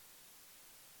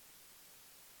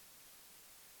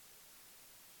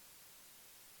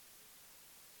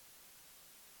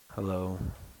Hello.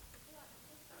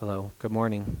 Hello. Good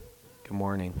morning. Good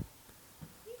morning.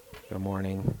 Good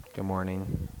morning. Good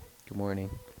morning. Good morning.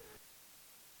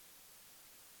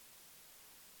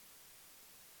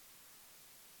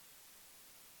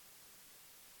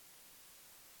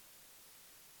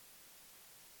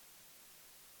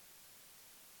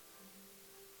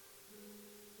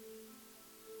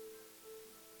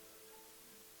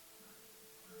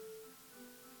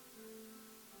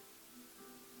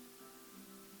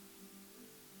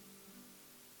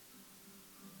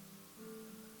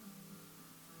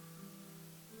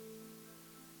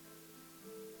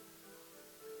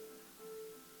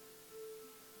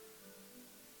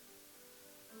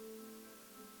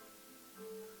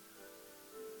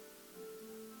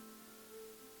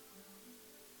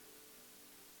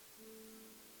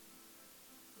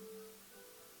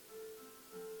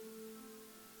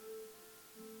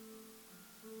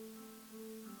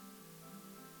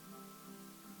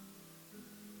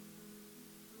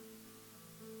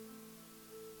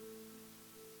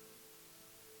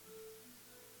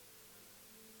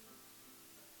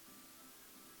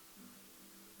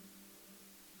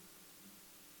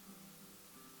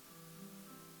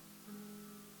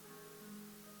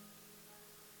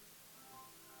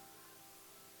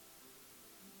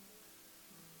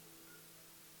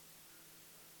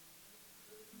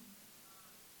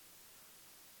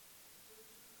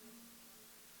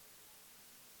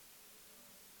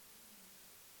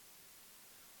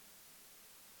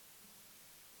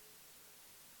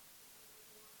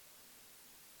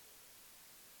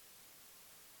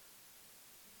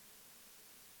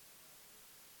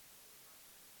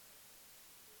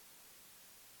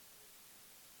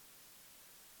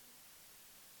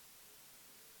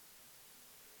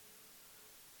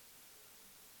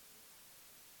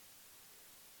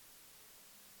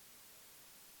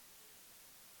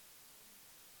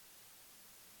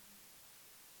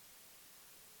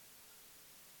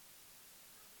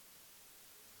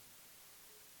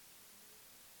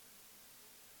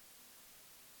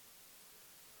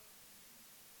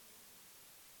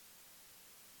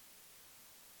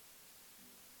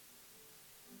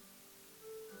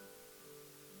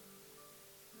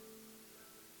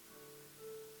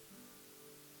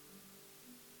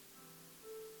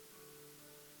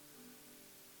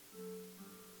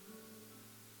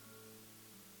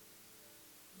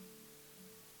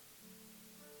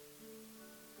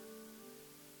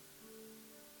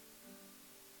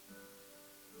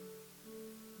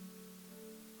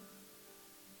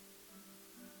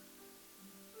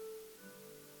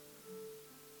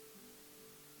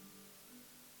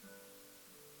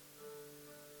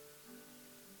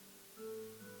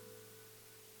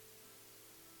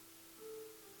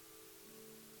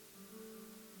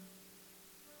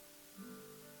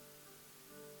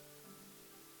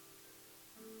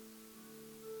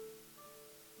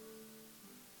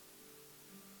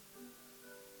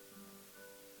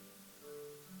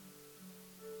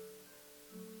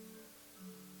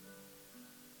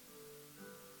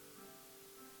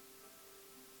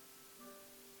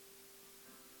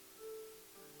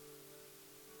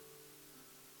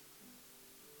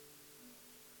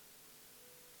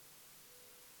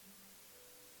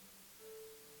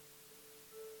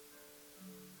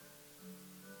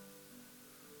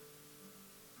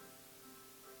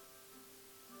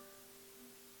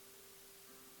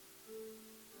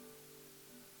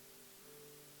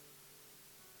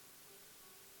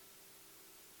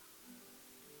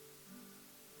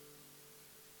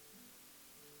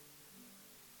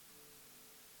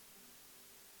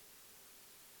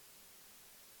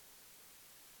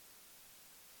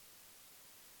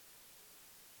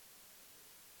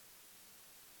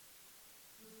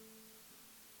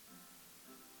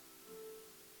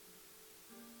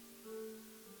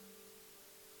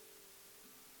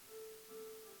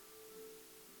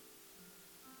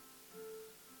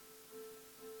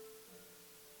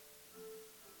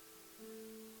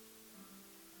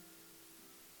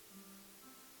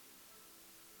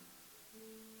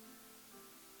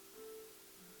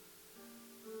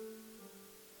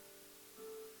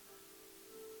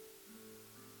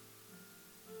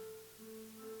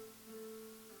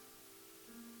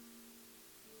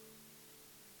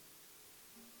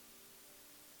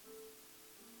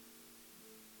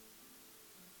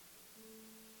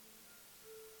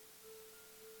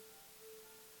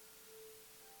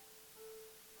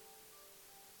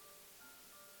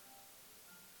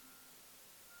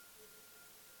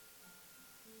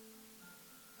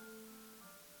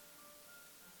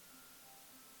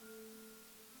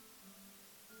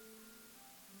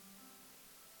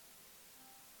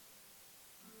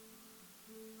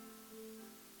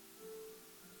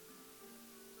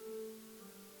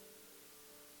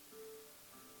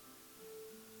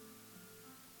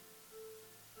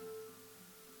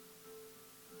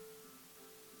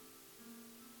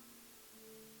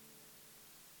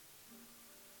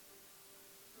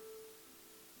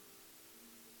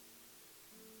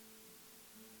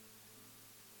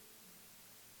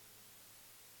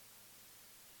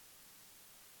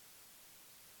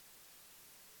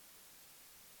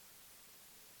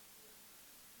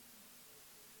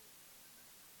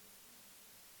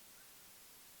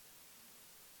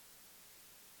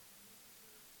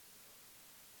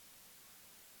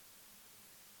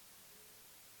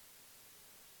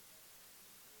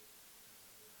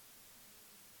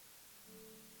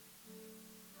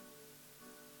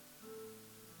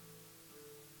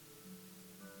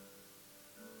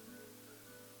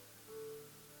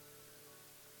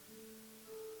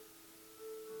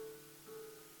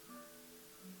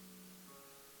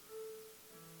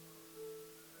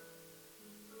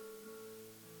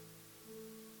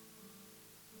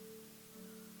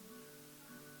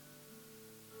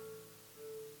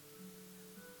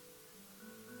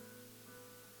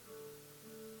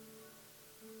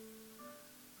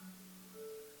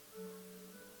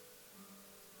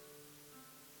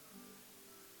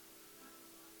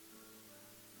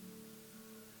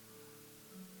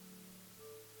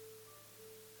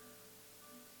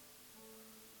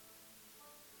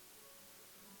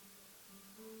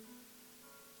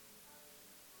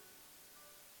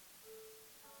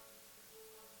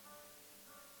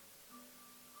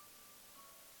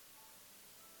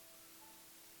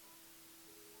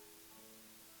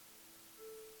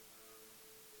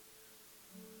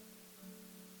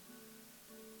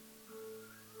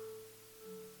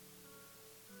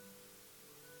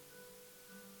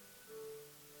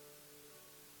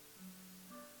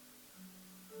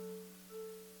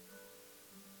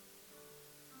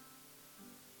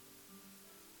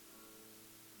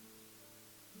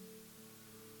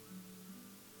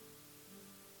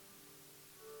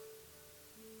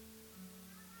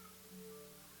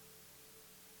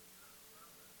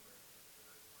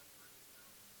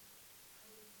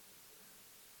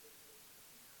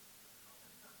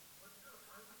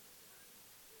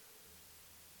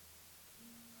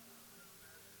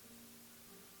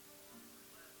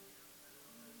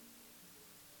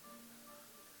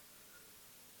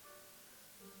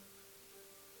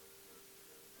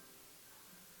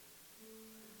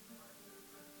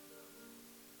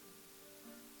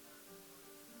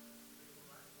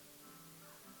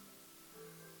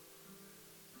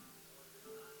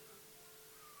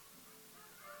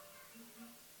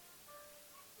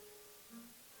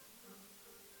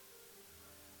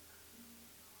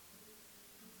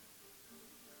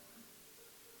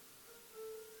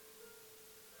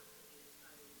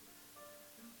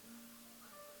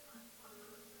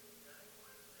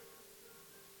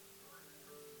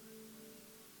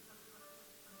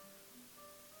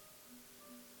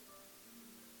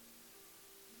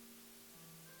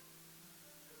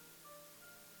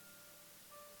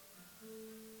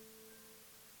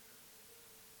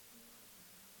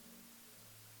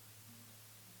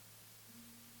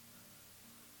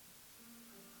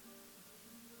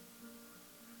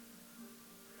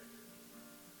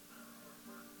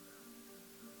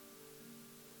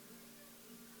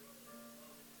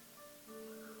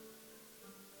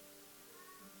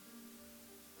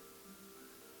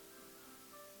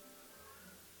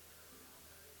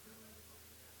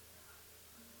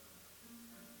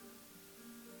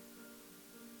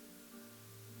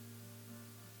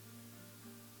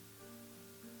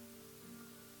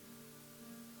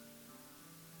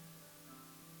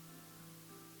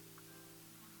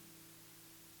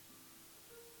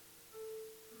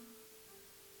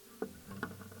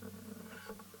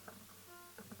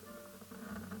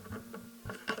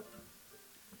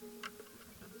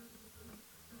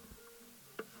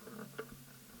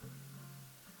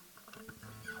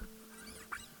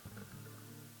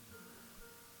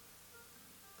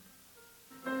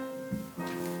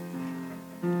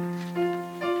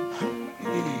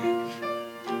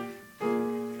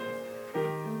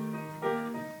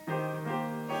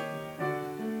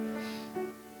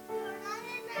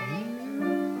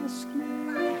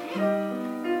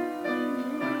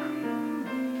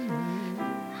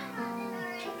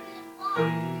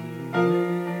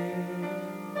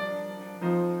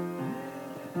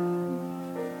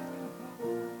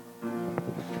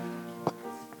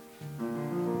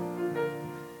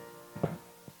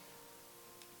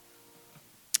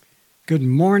 Good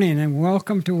morning and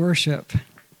welcome to worship.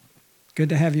 Good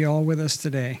to have you all with us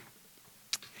today.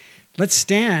 Let's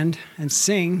stand and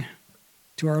sing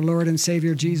to our Lord and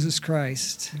Savior Jesus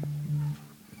Christ.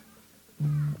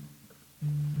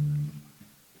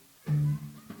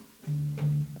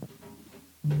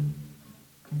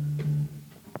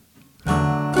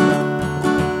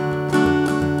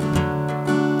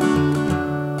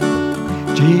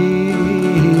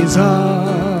 Jesus,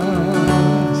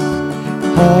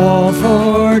 all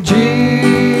for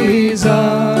Jesus,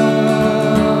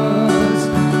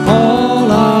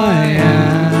 all I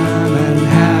am and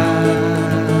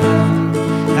have,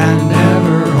 and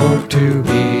ever hope to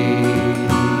be.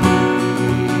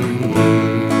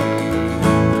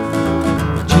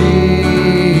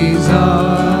 Jesus,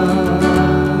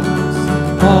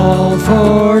 all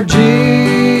for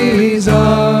Jesus,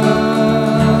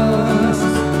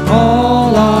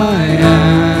 all I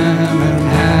am and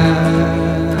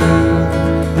have,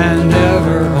 and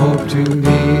ever hope to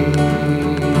be.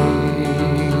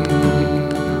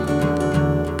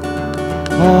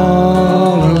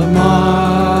 All of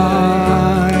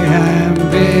my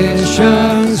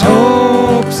ambitions,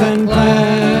 hopes, and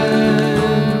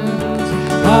plans,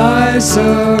 I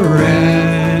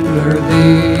surrender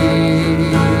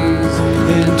these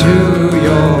into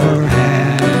your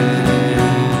hands.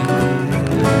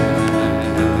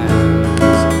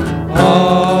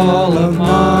 All of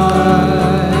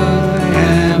my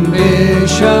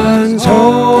ambitions,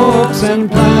 hopes, and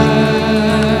plans,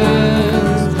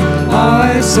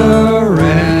 I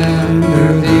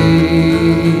surrender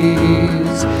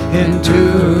these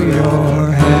into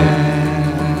your hands.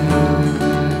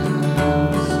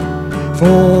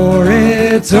 For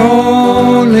it's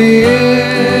only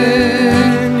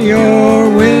in your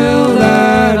will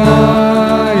that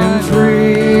I am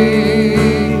free.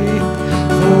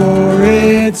 For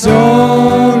it's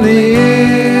only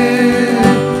in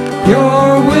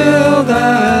your will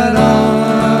that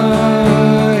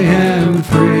I am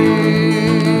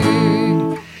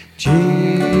free.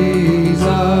 Jesus,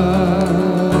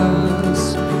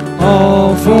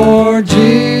 all for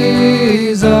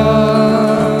Jesus,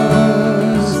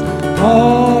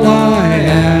 all I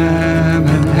am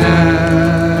and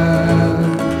have,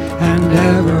 and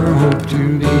ever hope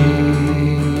to be.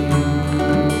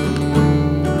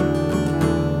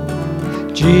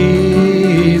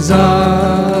 Jesus,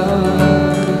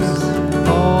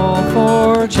 all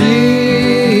for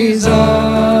Jesus,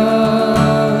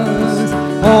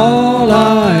 all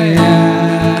I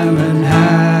am and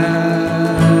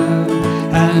have,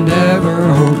 and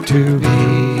ever hope to be.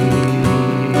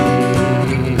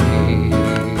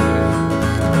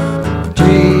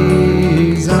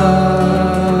 Jesus,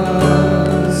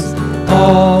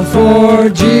 all for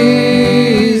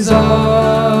Jesus,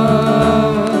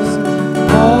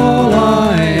 all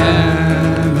I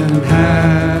am and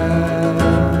have,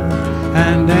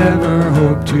 and ever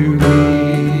hope to be.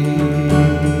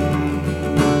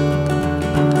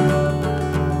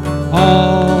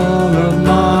 All of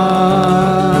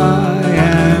my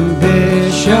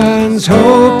ambitions,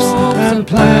 hopes, and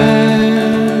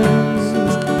plans,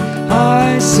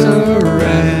 I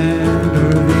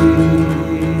surrender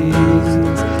these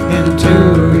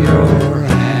into your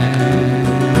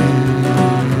hands.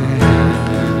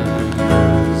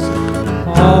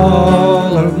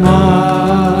 All of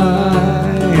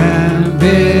my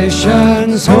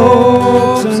ambitions,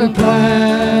 hopes, and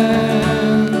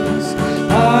plans,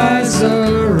 I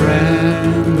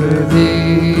surrender these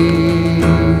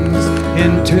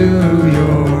into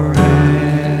your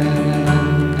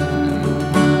hands.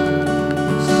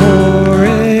 For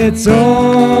it's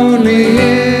only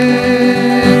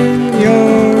in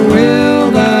your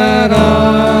will that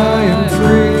I am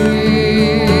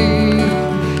free.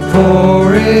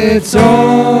 For it's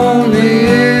only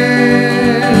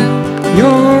in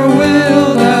your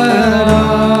will that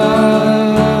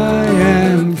I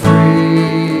am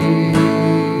free.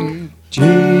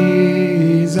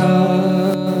 Jesus,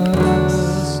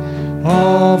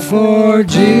 all for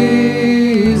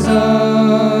Jesus,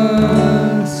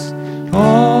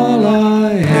 all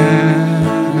I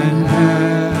am and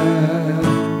have,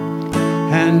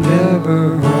 and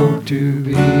ever hope to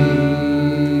be.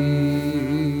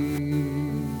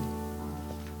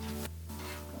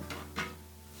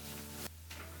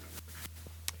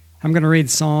 I'm going to read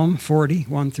Psalm 40,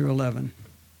 1 through 11.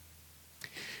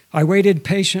 I waited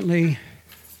patiently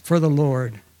for the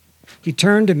Lord. He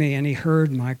turned to me and he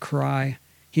heard my cry.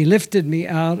 He lifted me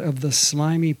out of the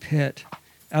slimy pit,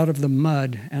 out of the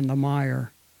mud and the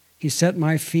mire. He set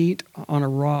my feet on a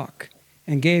rock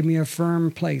and gave me a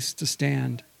firm place to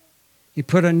stand. He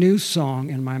put a new song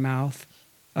in my mouth,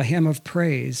 a hymn of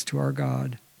praise to our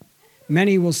God.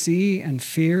 Many will see and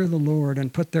fear the Lord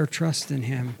and put their trust in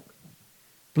him.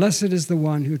 Blessed is the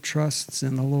one who trusts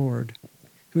in the Lord,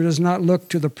 who does not look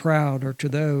to the proud or to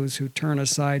those who turn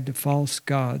aside to false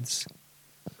gods.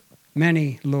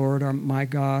 Many, Lord, my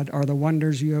God, are the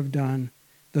wonders you have done,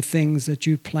 the things that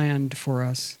you planned for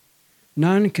us.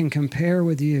 None can compare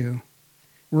with you.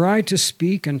 Were I to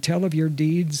speak and tell of your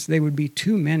deeds, they would be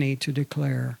too many to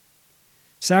declare.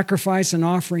 Sacrifice and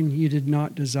offering you did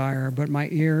not desire, but my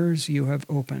ears you have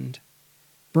opened.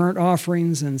 Burnt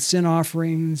offerings and sin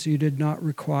offerings you did not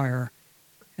require.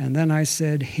 And then I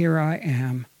said, here I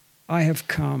am. I have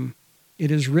come. It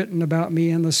is written about me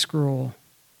in the scroll.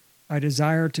 I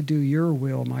desire to do your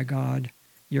will, my God.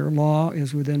 Your law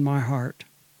is within my heart.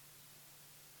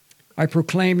 I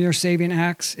proclaim your saving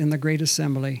acts in the great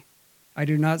assembly. I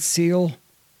do not seal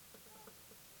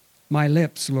my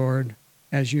lips, Lord,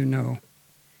 as you know.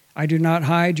 I do not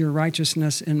hide your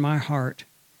righteousness in my heart.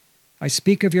 I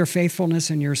speak of your faithfulness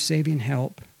and your saving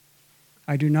help.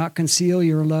 I do not conceal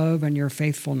your love and your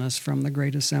faithfulness from the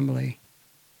great assembly.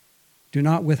 Do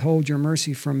not withhold your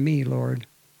mercy from me, Lord.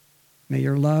 May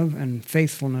your love and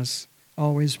faithfulness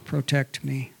always protect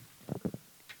me.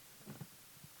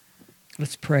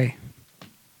 Let's pray.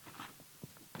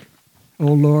 O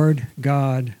Lord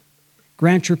God,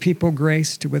 grant your people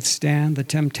grace to withstand the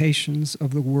temptations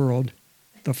of the world,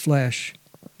 the flesh,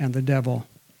 and the devil,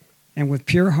 and with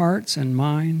pure hearts and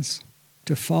minds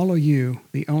to follow you,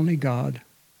 the only God,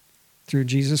 through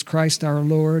Jesus Christ our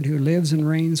Lord, who lives and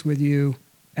reigns with you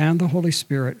and the Holy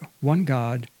Spirit, one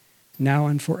God, now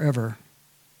and forever.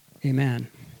 Amen.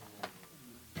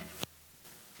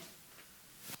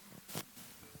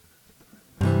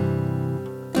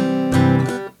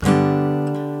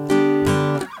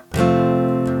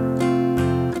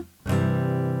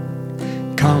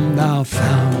 Come, thou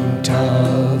fount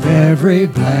of every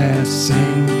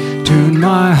blessing, tune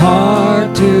my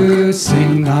heart to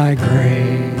sing thy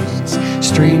grace.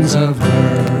 Streams of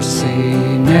mercy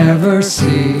never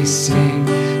ceasing,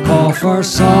 call for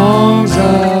songs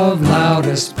of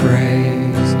loudest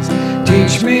praise.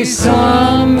 Teach me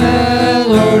some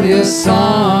melodious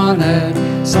sonnet,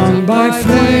 sung by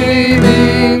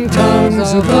flaming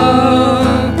tongues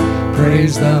above.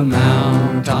 Praise the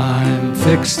mount I'm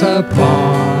fixed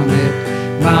upon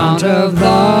it, mount of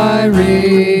thy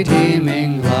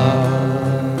redeeming love.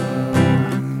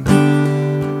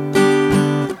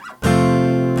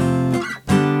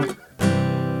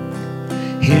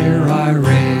 Here I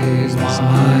raise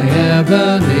my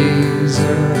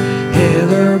Ebenezer,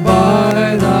 hither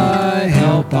by thy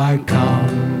help I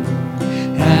come,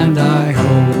 and I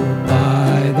hope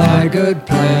by thy good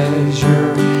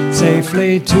pleasure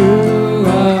safely to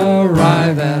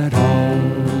arrive at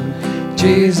home.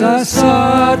 Jesus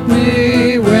sought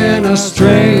me when a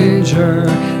stranger,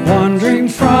 wandering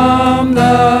from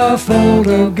the fold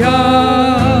of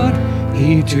God.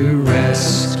 He to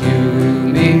rescue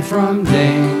me from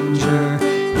danger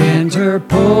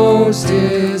interposed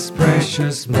his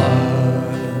precious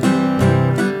blood.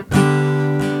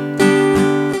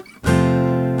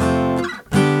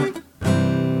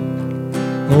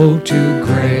 Oh, to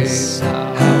grace,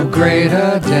 how great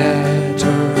a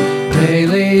debtor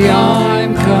daily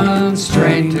I'm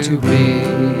constrained to be.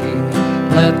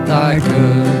 Let thy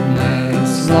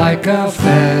goodness like a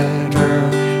fetter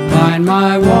bind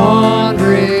my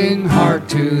wandering heart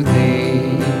to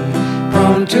thee.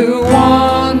 Prone to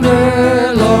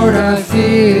wander, Lord, I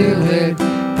feel it,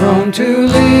 prone to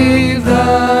leave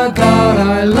the God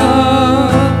I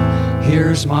love.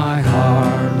 Here's my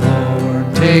heart,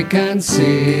 Lord, take and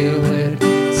seal it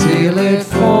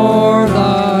for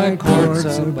thy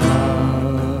courts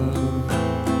above.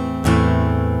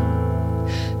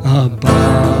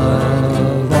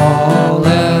 Above all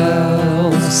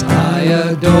else, I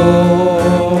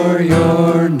adore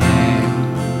your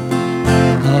name.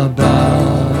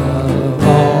 Above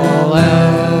all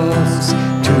else,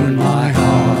 tune my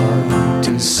heart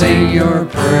to sing your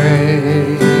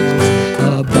praise.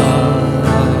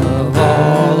 Above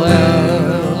all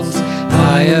else,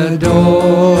 I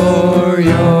adore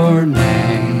your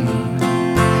name.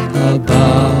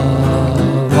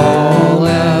 Above all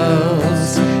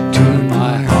else, tune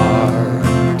my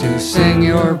heart to sing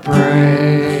your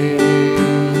praise.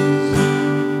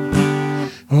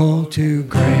 Oh, to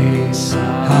grace,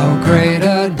 how great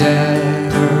a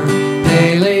debtor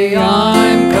daily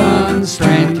I'm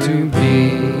constrained to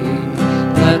be.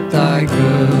 Let thy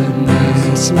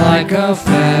goodness like a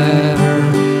fetter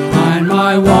bind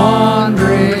my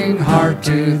wandering heart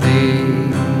to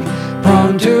thee.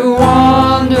 Prone to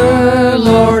wander,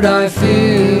 Lord, I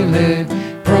feel it,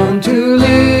 prone to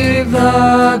leave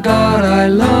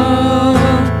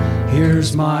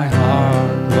my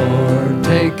heart, Lord,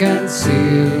 take and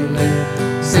seal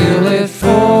it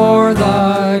for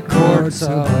thy courts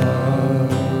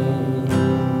above.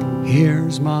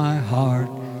 Here's my heart,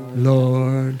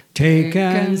 Lord, take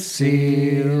and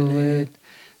seal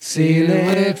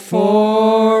it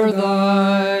for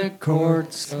thy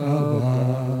courts above.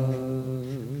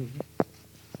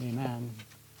 Amen.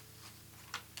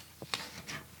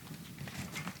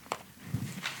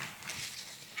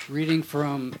 Reading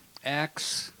from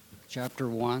Acts chapter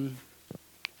 1.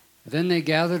 Then they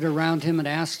gathered around him and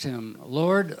asked him,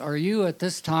 Lord, are you at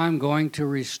this time going to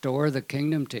restore the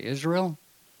kingdom to Israel?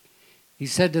 He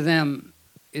said to them,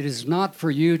 it is not for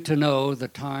you to know the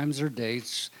times or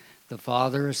dates the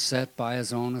Father has set by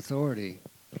his own authority,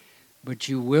 but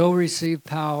you will receive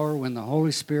power when the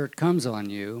Holy Spirit comes on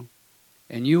you,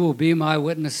 and you will be my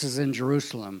witnesses in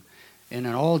Jerusalem and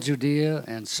in all Judea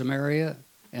and Samaria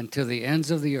and to the ends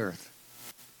of the earth.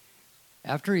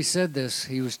 After he said this,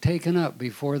 he was taken up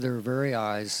before their very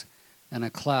eyes, and a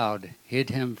cloud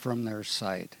hid him from their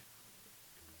sight.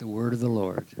 The word of the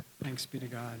Lord. Thanks be to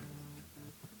God.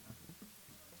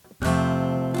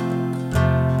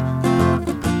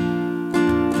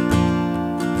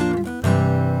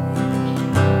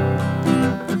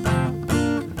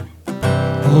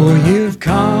 Oh, you've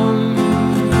come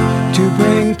to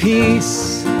bring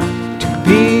peace, to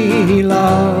be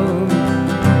loved,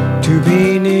 to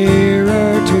be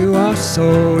nearer to us.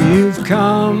 Oh, you've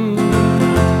come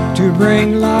to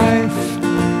bring life,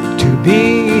 to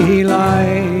be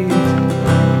light,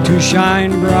 to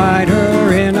shine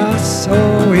brighter in us.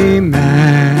 Oh, Emmanuel,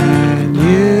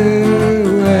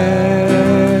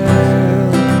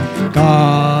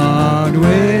 God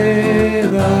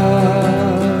with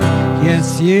us.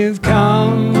 Yes, you've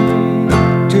come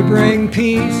to bring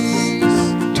peace,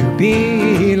 to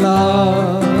be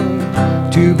loved,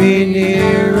 to be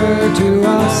nearer to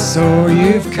us. Oh,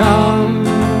 you've come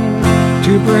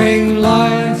to bring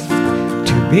life,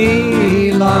 to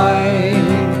be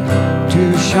light,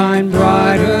 to shine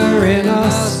brighter in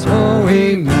us. Oh,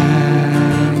 Emmanuel,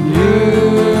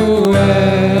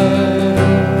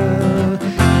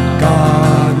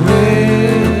 God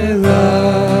with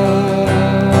us,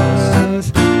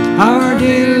 our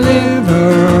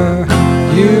deliverer,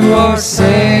 you are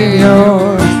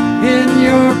Savior. In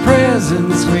your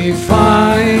presence we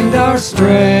find our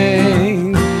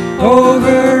strength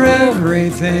over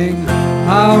everything,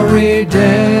 our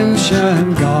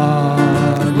redemption,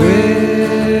 God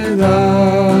with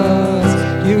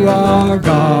us. You are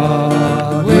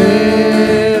God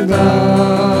with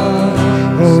us.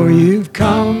 Oh, you've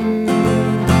come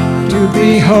to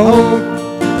be hope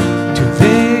to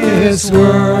this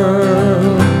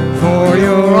world, for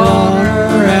your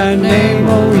honor and name.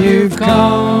 Oh, you've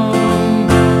come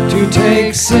to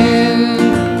take sin,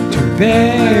 to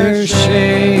bear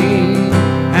shame,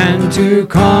 and to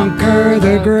conquer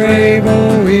the grave.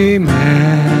 Oh, Emmanuel,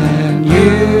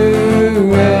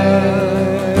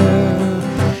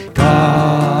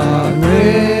 God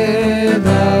with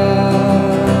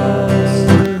us,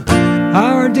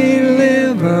 our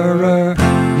deliverer,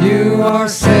 you are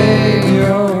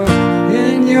Savior.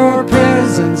 In your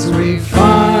presence we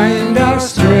find our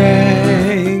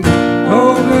strength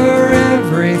over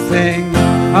everything,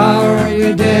 our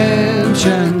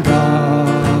redemption,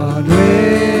 God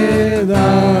with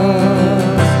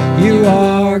us. You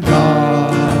are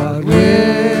God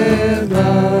with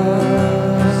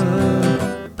us.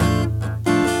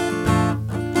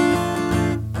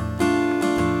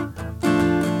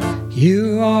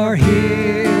 You are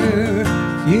here,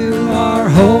 you are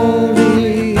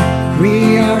holy,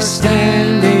 we are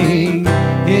standing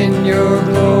in your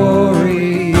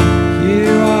glory.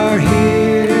 You are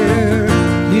here,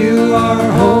 you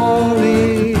are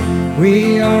holy,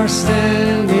 we are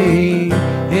standing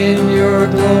in your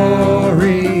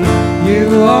glory.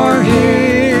 You are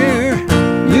here,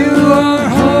 you are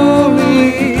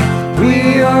holy,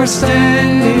 we are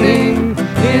standing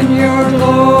in your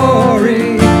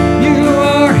glory. You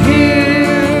are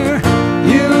here,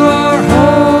 you are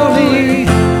holy,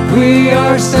 we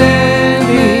are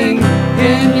standing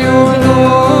in your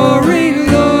glory,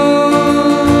 Lord.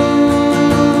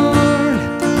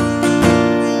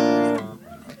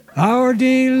 Our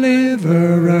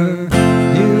deliverer,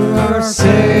 you are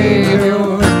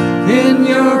Savior. In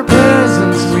your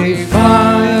presence we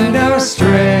find our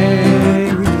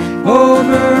strength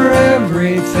over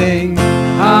everything,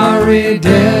 our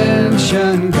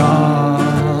redemption,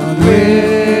 God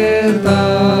with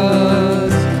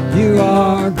us. You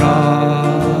are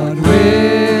God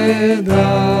with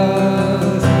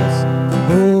us.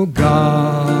 Oh,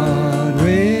 God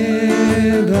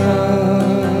with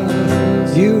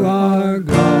us.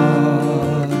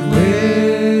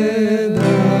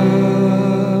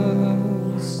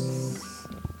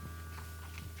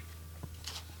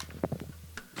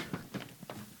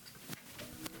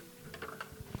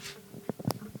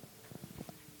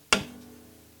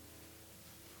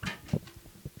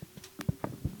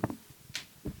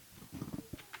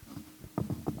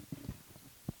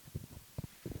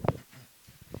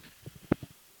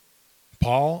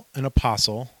 Paul, an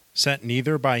apostle, sent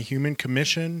neither by human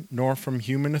commission nor from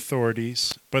human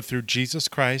authorities, but through Jesus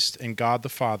Christ and God the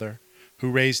Father, who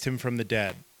raised him from the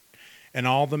dead, and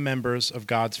all the members of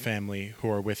God's family who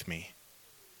are with me.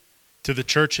 To the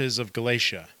churches of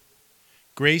Galatia,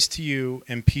 grace to you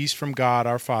and peace from God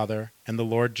our Father and the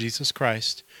Lord Jesus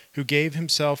Christ, who gave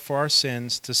himself for our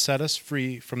sins to set us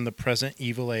free from the present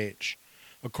evil age,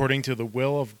 according to the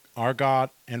will of our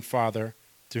God and Father,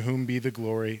 to whom be the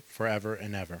glory forever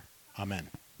and ever. Amen.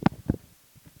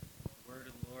 Word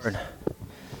of the Lord.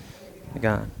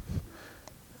 God.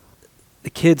 The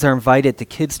kids are invited to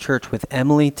Kids Church with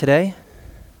Emily today.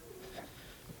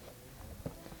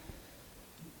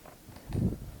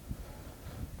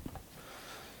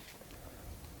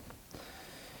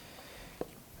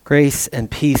 Grace and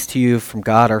peace to you from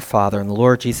God our Father and the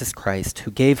Lord Jesus Christ,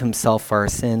 who gave himself for our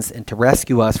sins and to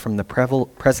rescue us from the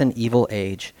present evil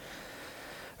age,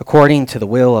 according to the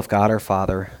will of God our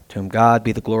Father, to whom God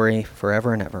be the glory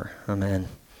forever and ever. Amen.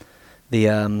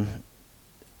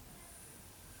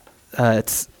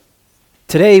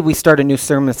 Today we start a new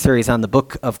sermon series on the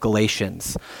book of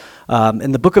Galatians.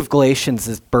 And the book of Galatians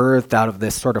is birthed out of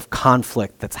this sort of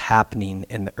conflict that's happening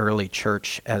in the early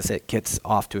church as it gets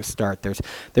off to a start.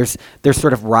 There's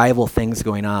sort of rival things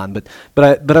going on. But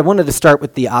I wanted to start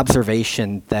with the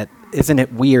observation that, isn't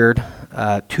it weird,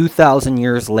 2,000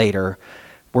 years later,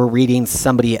 we're reading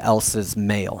somebody else's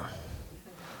mail.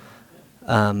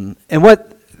 And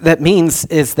what that means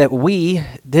is that we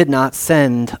did not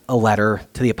send a letter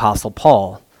to the Apostle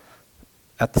Paul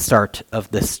at the start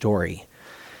of this story.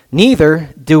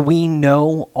 Neither do we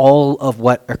know all of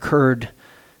what occurred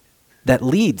that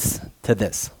leads to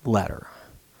this letter.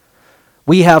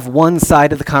 We have one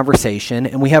side of the conversation,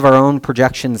 and we have our own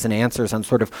projections and answers on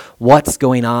sort of what's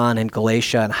going on in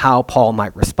Galatia and how Paul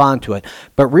might respond to it.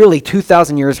 But really,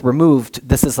 2,000 years removed,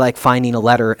 this is like finding a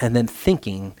letter and then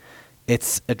thinking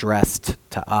it's addressed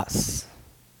to us.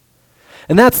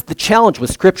 And that's the challenge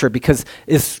with Scripture, because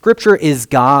Scripture is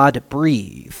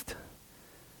God-breathed.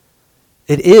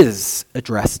 It is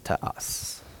addressed to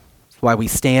us. That's why we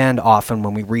stand often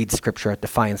when we read Scripture at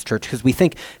Defiance Church, because we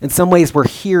think in some ways we're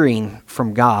hearing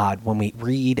from God when we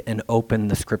read and open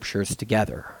the Scriptures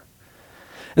together.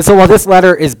 And so while this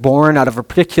letter is born out of a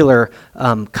particular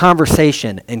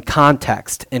conversation and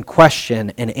context and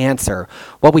question and answer,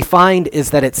 what we find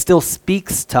is that it still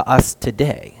speaks to us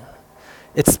today.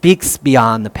 It speaks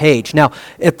beyond the page. Now,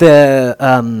 at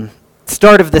the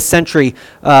start of this century,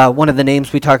 one of the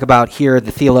names we talk about here,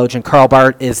 the theologian Karl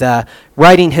Barth, is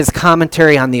writing his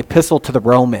commentary on the Epistle to the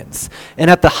Romans. And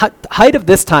at the height of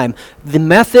this time, the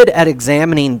method at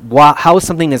examining how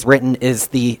something is written is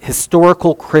the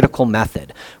historical critical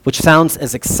method, which sounds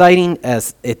as exciting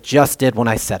as it just did when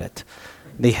I said it.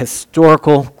 The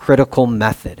historical critical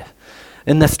method.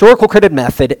 And the historical critical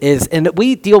method is, and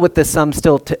we deal with this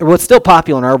what's still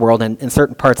popular in our world and in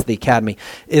certain parts of the academy,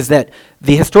 is that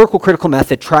the historical critical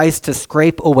method tries to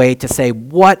scrape away to say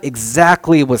what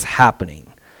exactly was happening.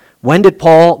 When did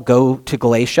Paul go to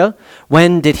Galatia?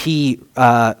 When did he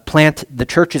plant the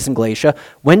churches in Galatia?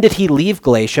 When did he leave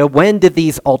Galatia? When did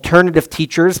these alternative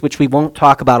teachers, which we won't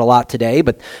talk about a lot today,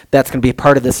 but that's going to be a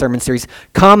part of this sermon series,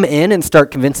 come in and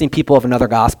start convincing people of another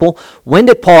gospel? When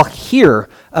did Paul hear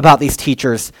about these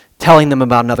teachers telling them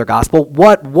about another gospel?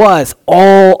 What was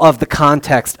all of the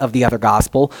context of the other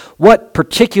gospel? What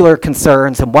particular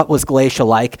concerns and what was Galatia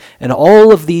like? And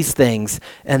all of these things.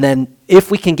 And then if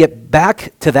we can get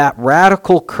back to that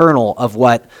radical kernel of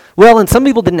and some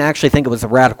people didn't actually think it was a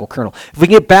radical kernel. If we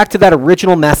can get back to that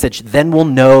original message, then we'll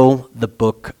know the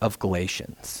book of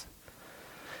Galatians.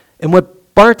 And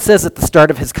what Barth says at the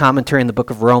start of his commentary in the book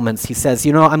of Romans, he says,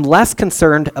 I'm less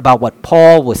concerned about what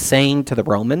Paul was saying to the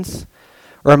Romans,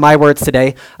 or in my words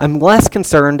today, I'm less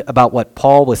concerned about what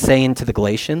Paul was saying to the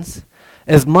Galatians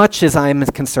as much as I'm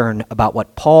concerned about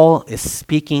what Paul is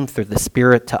speaking through the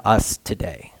Spirit to us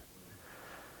today.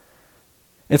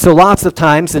 And so lots of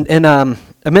times, when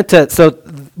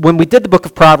we did the book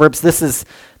of Proverbs, this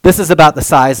is about the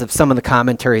size of some of the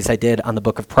commentaries I did on the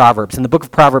book of Proverbs. And the book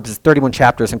of Proverbs is 31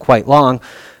 chapters and quite long.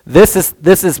 This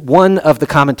is one of the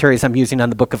commentaries I'm using on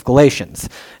the book of Galatians.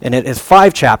 And it is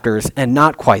 5 chapters and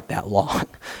not quite that long.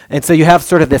 And so you have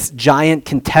sort of this giant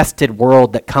contested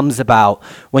world that comes about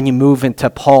when you move into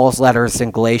Paul's letters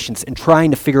in Galatians and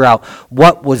trying to figure out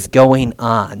what was going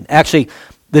on. Actually,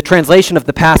 the translation of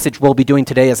the passage we'll be doing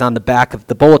today is on the back of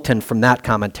the bulletin from that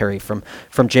commentary from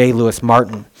J. Lewis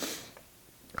Martin.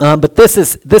 But this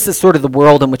is sort of the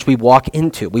world in which we walk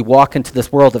into. We walk into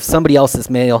this world of somebody else's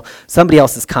mail, somebody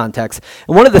else's context.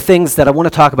 And one of the things that I want to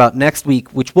talk about next week,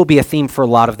 which will be a theme for a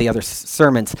lot of the other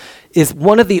sermons, is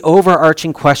one of the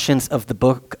overarching questions of the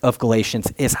book of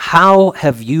Galatians is, how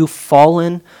have you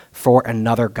fallen for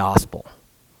another gospel?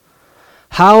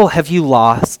 How have you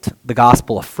lost the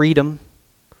gospel of freedom,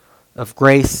 of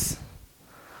grace,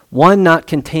 one not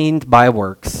contained by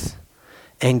works,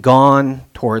 and gone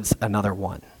towards another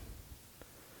one?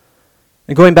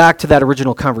 And going back to that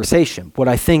original conversation, what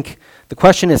I think the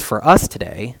question is for us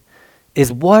today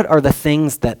is, what are the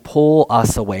things that pull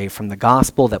us away from the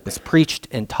gospel that was preached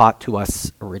and taught to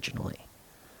us originally?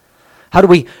 How do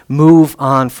we move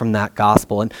on from that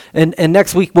gospel? And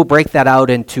next week we'll break that out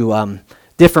into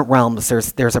different realms.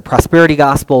 There's a prosperity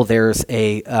gospel. There's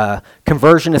a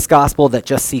conversionist gospel that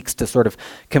just seeks to sort of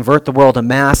convert the world en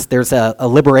masse. There's a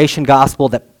liberation gospel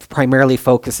that primarily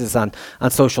focuses on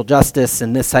social justice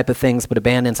and this type of things, but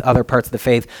abandons other parts of the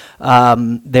faith.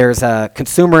 There's a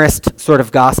consumerist sort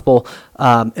of gospel.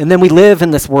 And then we live in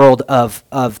this world of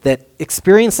that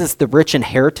experiences the rich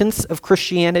inheritance of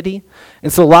Christianity.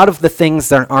 And so a lot of the things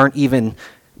that aren't even,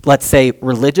 let's say,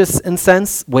 religious in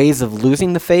sense, ways of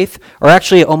losing the faith, are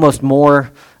actually almost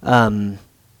more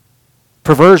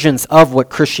perversions of what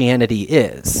Christianity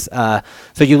is.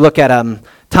 So you look at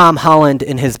Tom Holland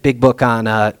in his big book on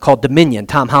called Dominion.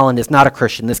 Tom Holland is not a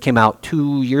Christian. This came out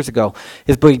 2 years ago.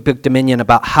 His big book Dominion,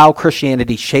 about how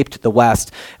Christianity shaped the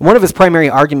West. And one of his primary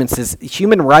arguments is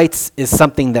human rights is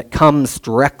something that comes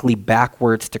directly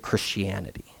backwards to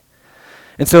Christianity.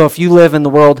 And so if you live in the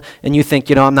world and you think,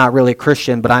 I'm not really a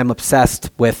Christian, but I'm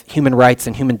obsessed with human rights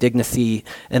and human dignity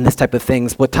and this type of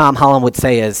things, what Tom Holland would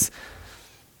say is,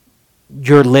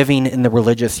 you're living in the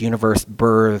religious universe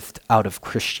birthed out of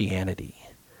Christianity.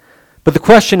 But the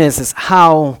question is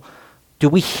how do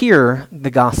we hear the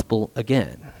gospel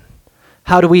again?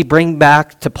 How do we bring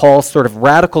back to Paul's sort of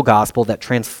radical gospel that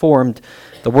transformed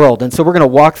the world? And so we're going to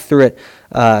walk through it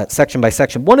section by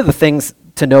section. One of the things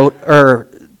to note,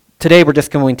 today we're just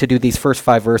going to do these first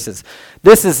 5 verses.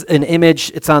 This is an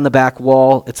image. It's on the back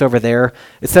wall. It's over there.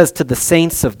 It says, "To the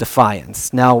saints of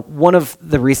Defiance." Now, one of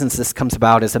the reasons this comes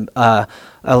about is a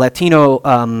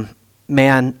Latino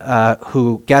man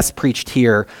who guest preached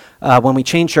here when we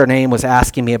changed our name was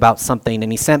asking me about something,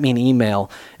 and he sent me an email,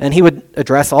 and he would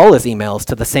address all his emails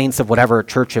to the saints of whatever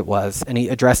church it was, and he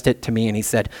addressed it to me, and he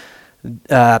said,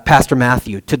 "Pastor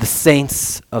Matthew, to the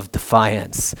saints of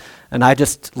Defiance." And I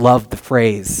just love the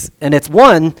phrase. And it's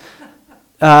one,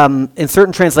 in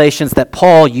certain translations, that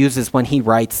Paul uses when he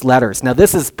writes letters. Now,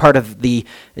 this is part of the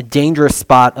dangerous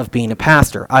spot of being a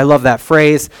pastor. I love that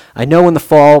phrase. I know in the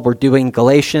fall we're doing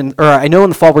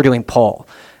Paul.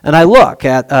 And I look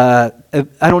at, I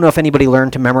don't know if anybody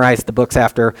learned to memorize the books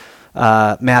after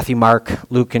Matthew, Mark,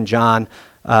 Luke, and John,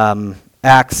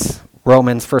 Acts,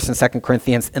 Romans, 1st and 2nd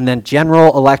Corinthians, and then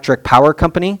General Electric Power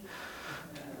Company.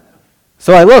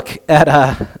 So I look at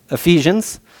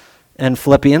Ephesians and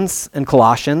Philippians and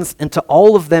Colossians, and to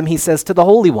all of them he says, "to the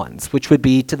holy ones," which would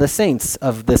be to the saints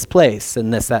of this place,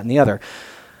 and this, that, and the other.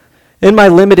 In my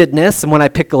limitedness, and when I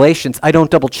pick Galatians, I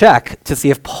don't double check to see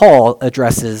if Paul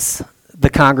addresses the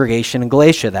congregation in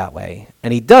Galatia that way,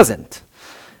 and he doesn't.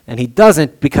 And he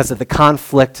doesn't because of the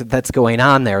conflict that's going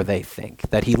on there, they think,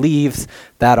 that he leaves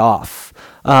that off.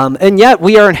 And yet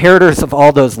we are inheritors of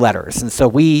all those letters. And so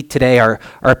we today are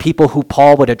people who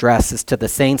Paul would address as to the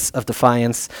saints of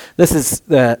Defiance. This is,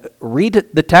 read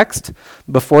the text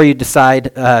before you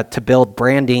decide to build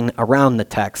branding around the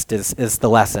text is the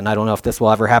lesson. I don't know if this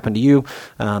will ever happen to you,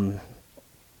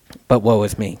 but woe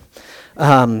is me.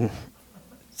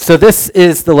 So this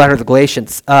is the letter of the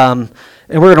Galatians.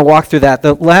 And we're going to walk through that.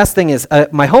 The last thing is,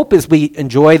 my hope is we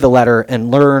enjoy the letter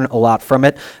and learn a lot from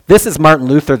it. This is Martin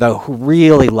Luther, though, who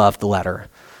really loved the letter.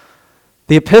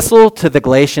 "The epistle to the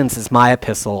Galatians is my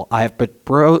epistle. I have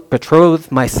betrothed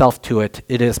myself to it.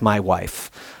 It is my wife."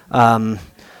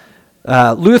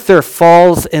 Luther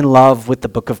falls in love with the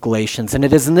book of Galatians, and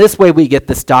it is in this way we get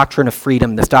this doctrine of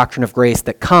freedom, this doctrine of grace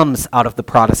that comes out of the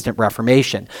Protestant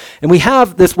Reformation. And we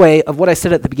have this way of what I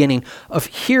said at the beginning of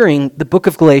hearing the book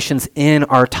of Galatians in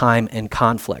our time and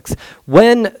conflicts.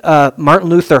 When Martin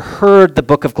Luther heard the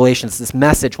book of Galatians, this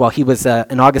message while he was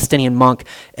an Augustinian monk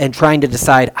and trying to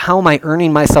decide, how am I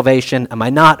earning my salvation? Am I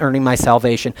not earning my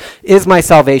salvation? Is my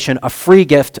salvation a free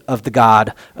gift of the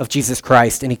God of Jesus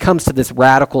Christ? And he comes to this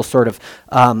radical sort of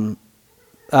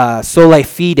sola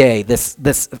fide,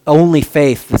 this only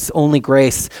faith, this only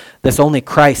grace, this only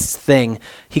Christ thing.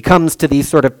 He comes to these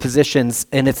sort of positions,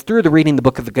 and it's through the reading the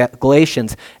book of the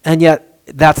Galatians, and yet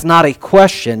that's not a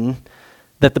question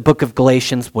that the book of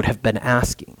Galatians would have been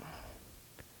asking.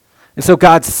 And so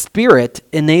God's Spirit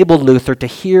enabled Luther to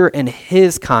hear in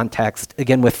his context,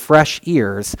 again with fresh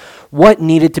ears, what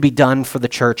needed to be done for the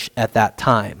church at that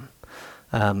time.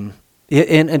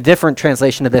 In a different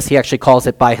translation of this, he actually calls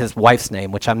it by his wife's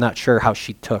name, which I'm not sure how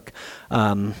she took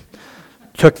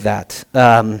that.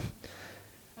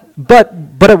 But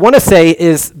I want to say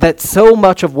is that so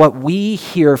much of what we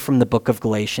hear from the book of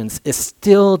Galatians is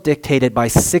still dictated by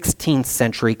 16th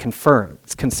century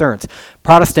concerns,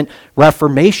 Protestant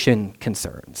Reformation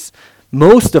concerns.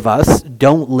 Most of us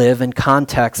don't live in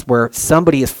contexts where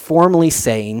somebody is formally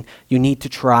saying you need to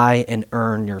try and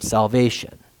earn your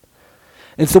salvation.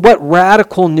 And so what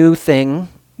radical new thing,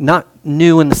 not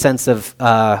new in the sense of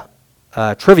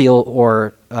trivial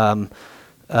or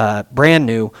brand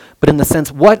new, but in the sense,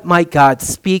 what might God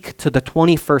speak to the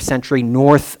 21st century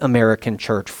North American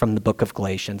church from the book of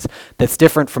Galatians that's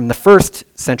different from the first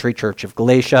century church of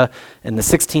Galatia and the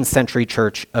 16th century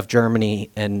church of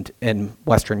Germany and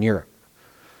Western Europe,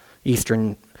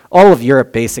 all of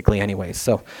Europe basically anyway,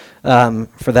 so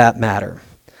for that matter.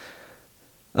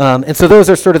 And so those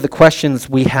are sort of the questions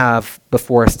we have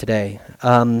before us today.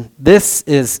 This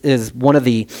is one of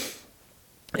the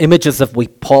images of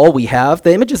Paul we have.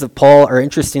 The images of Paul are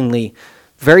interestingly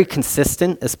very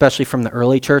consistent, especially from the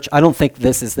early church. I don't think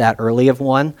this is that early of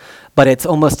one, but it's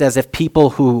almost as if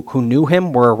people who knew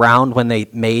him were around when they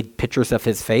made pictures of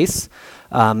his face,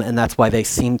 and that's why they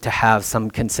seem to have some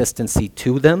consistency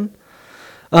to them.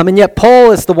 And yet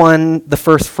Paul is the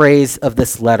first phrase of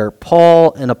this letter.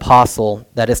 Paul, an apostle,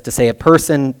 that is to say a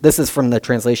person, this is from the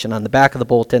translation on the back of the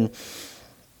bulletin,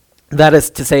 that is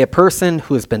to say a person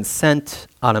who has been sent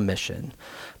on a mission.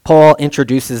 Paul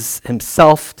introduces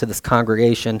himself to this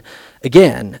congregation,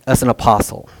 again, as an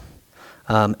apostle.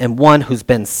 And one who's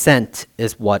been sent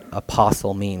is what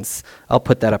apostle means. I'll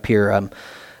put that up here.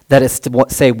 That is to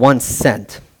say one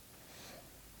sent.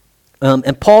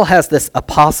 And Paul has this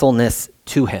apostleness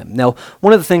to him. Now,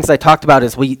 one of the things I talked about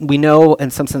is we know, in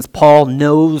some sense, Paul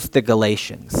knows the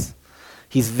Galatians.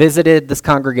 He's visited this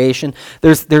congregation.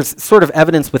 There's sort of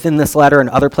evidence within this letter and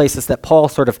other places that Paul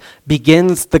sort of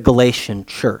begins the Galatian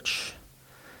church.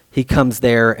 He comes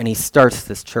there and he starts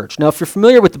this church. Now, if you're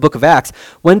familiar with the book of Acts,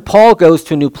 when Paul goes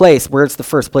to a new place, where's the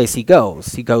first place he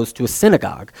goes? He goes to a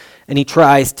synagogue, and he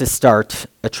tries to start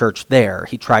a church there.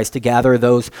 He tries to gather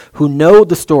those who know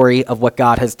the story of what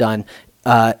God has done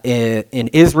in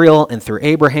Israel and through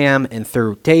Abraham and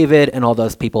through David and all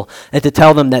those people, and to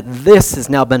tell them that this has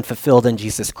now been fulfilled in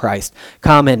Jesus Christ.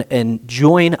 Come and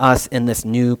join us in this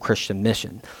new Christian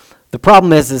mission. The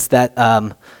problem is that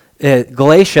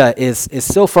Galatia is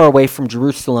so far away from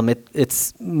Jerusalem.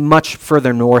 It's much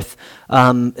further north.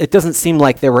 It doesn't seem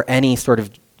like there were any sort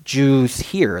of Jews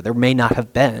here. There may not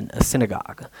have been a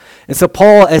synagogue. And so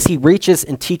Paul, as he reaches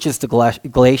and teaches the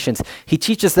Galatians, he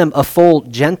teaches them a full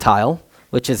Gentile,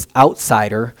 which is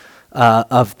outsider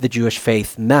of the Jewish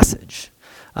faith message,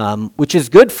 which is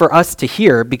good for us to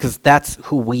hear because that's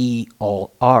who we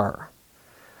all are.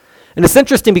 And it's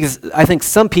interesting because I think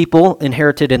some people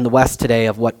inherited in the West today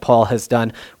of what Paul has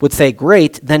done would say,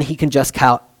 great, then he can just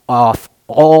count off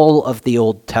all of the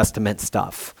Old Testament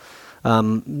stuff.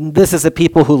 This is a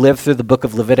people who lived through the book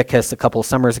of Leviticus a couple of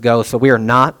summers ago, so we are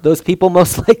not those people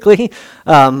most likely.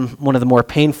 One of the more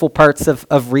painful parts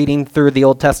of reading through the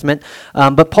Old Testament.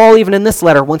 But Paul, even in this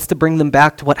letter, wants to bring them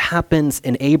back to what happens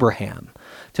in Abraham,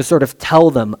 to sort of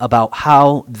tell them about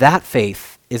how that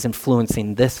faith is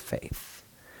influencing this faith.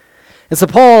 And so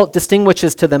Paul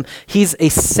distinguishes to them, he's a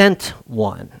sent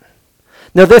one.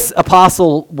 Now, this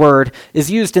apostle word is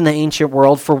used in the ancient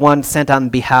world for one sent on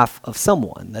behalf of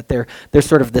someone, that they're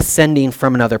sort of the sending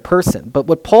from another person. But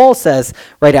what Paul says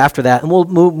right after that, and we'll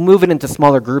move it into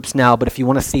smaller groups now, but if you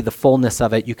want to see the fullness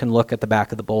of it, you can look at the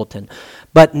back of the bulletin.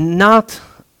 But not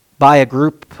by a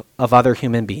group of other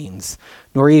human beings,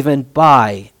 nor even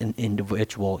by an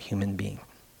individual human being.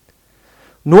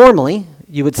 Normally,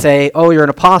 you would say, oh, you're an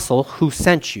apostle, who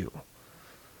sent you?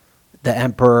 The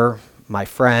emperor, my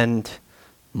friend,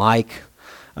 Mike.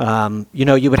 You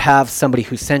would have somebody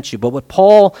who sent you. But what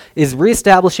Paul is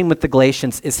reestablishing with the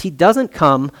Galatians is he doesn't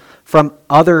come from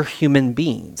other human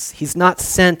beings. He's not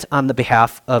sent on the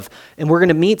behalf of, and we're going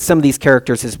to meet some of these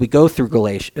characters as we go through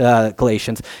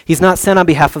Galatians. He's not sent on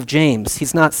behalf of James.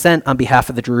 He's not sent on behalf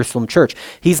of the Jerusalem church.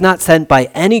 He's not sent by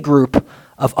any group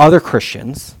of other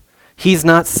Christians. He's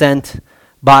not sent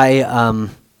by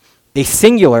a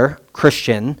singular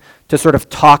Christian to sort of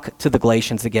talk to the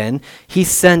Galatians again. He's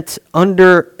sent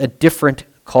under a different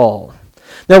call.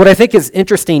 Now, what I think is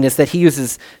interesting is that he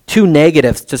uses two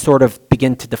negatives to sort of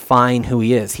begin to define who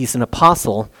he is. He's an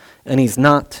apostle, and he's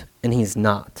not and he's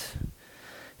not.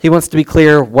 He wants to be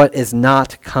clear what is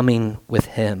not coming with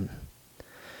him.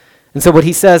 And so what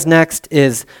he says next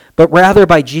is, but rather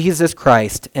by Jesus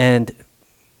Christ, and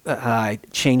I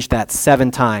changed that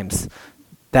 7 times.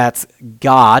 That's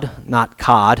God, not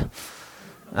cod.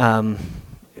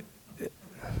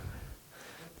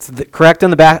 It's correct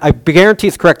on the back. I guarantee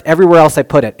it's correct everywhere else I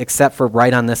put it, except for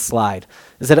right on this slide.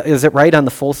 Is it right on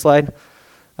the full slide?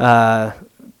 This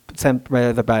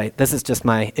is just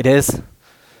it is?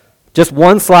 Just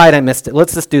one slide I missed it.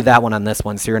 Let's just do that one on this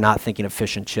one so you're not thinking of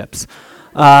fish and chips.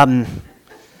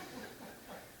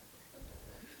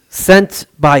 Sent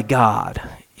by God.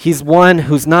 He's one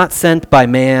who's not sent by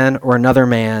man or another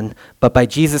man, but by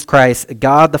Jesus Christ,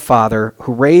 God the Father,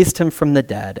 who raised him from the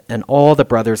dead, and all the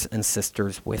brothers and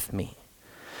sisters with me.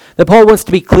 That Paul wants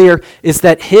to be clear is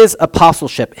that his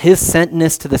apostleship, his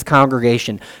sentness to this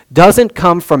congregation, doesn't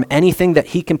come from anything that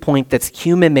he can point that's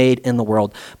human-made in the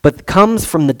world, but comes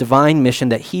from the divine mission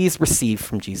that he's received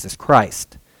from Jesus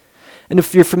Christ. And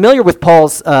if you're familiar with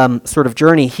Paul's sort of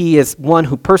journey, he is one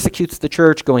who persecutes the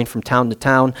church, going from town to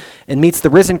town, and meets the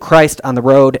risen Christ on the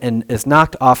road and is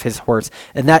knocked off his horse,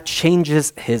 and that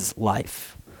changes his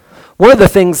life. One of the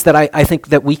things that I think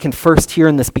that we can first hear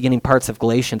in this beginning parts of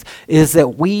Galatians is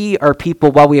that we are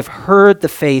people, while we have heard the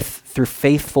faith through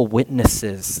faithful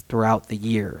witnesses throughout the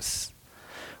years,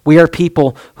 we are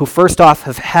people who first off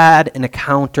have had an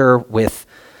encounter with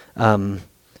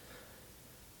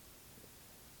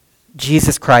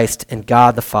Jesus Christ and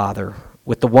God the Father,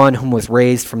 with the one whom was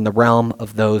raised from the realm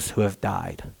of those who have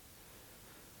died.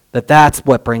 That's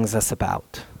what brings us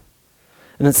about.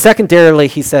 And then secondarily,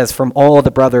 he says, from all the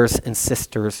brothers and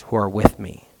sisters who are with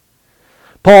me.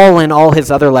 Paul in all his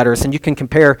other letters, and you can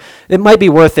compare, it might be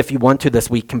worth if you want to this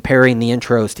week comparing the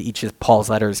intros to each of Paul's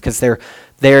letters, because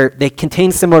they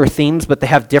contain similar themes, but they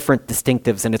have different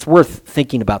distinctives, and it's worth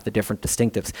thinking about the different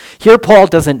distinctives. Here Paul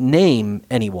doesn't name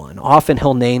anyone. Often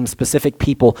he'll name specific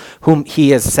people whom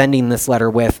he is sending this letter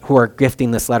with, who are gifting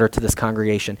this letter to this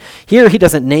congregation. Here he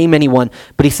doesn't name anyone,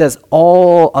 but he says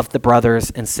all of the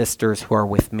brothers and sisters who are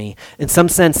with me. In some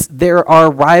sense, there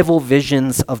are rival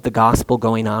visions of the gospel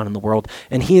going on in the world,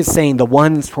 and he is saying the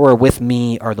ones who are with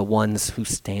me are the ones who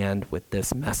stand with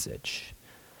this message.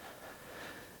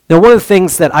 Now, one of the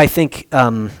things that I think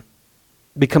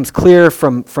becomes clear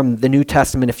from the New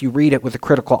Testament, if you read it with a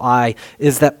critical eye,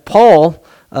 is that Paul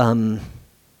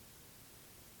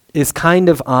is kind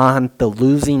of on the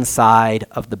losing side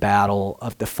of the battle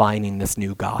of defining this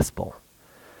new gospel.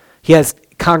 He has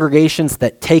congregations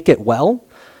that take it well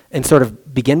and sort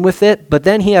of begin with it, but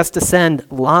then he has to send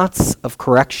lots of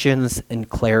corrections and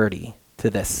clarity to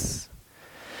this.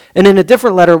 And in a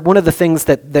different letter, one of the things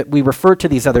that we refer to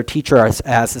these other teachers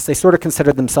as is they sort of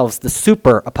consider themselves the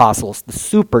super apostles, the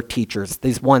super teachers,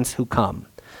 these ones who come.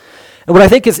 And what I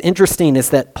think is interesting is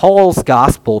that Paul's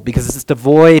gospel, because it's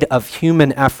devoid of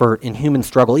human effort and human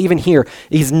struggle, even here,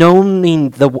 he's knowing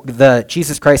the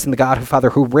Jesus Christ and the God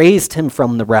Father who raised him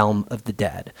from the realm of the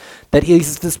dead. That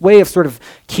he's this way of sort of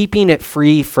keeping it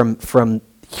free from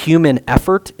human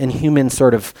effort and human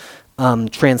sort of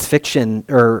transfixion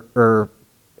or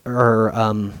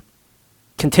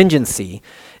contingency,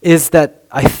 is that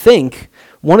I think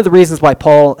one of the reasons why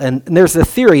Paul, and there's a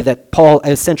theory that Paul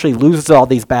essentially loses all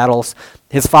these battles,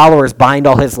 his followers bind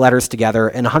all his letters together,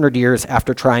 and 100 years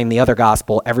after trying the other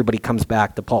gospel, everybody comes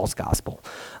back to Paul's gospel.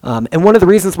 And one of the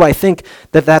reasons why I think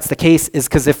that that's the case is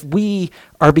because if we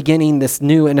are beginning this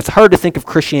new, and it's hard to think of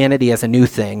Christianity as a new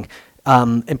thing,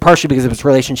 and partially because of its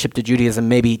relationship to Judaism,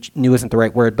 maybe new isn't the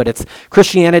right word, but it's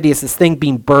Christianity is this thing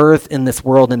being birthed in this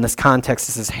world, in this context,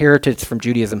 this is heritage from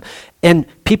Judaism. And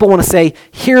people want to say,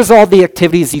 here's all the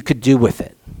activities you could do with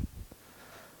it.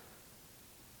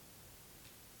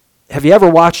 Have you ever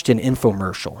watched an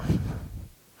infomercial?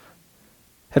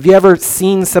 Have you ever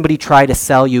seen somebody try to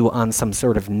sell you on some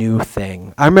sort of new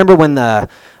thing? I remember when the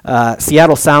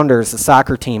Seattle Sounders, the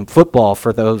soccer team, football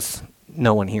for those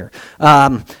no one here.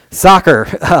 Soccer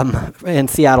in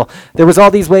Seattle. There was all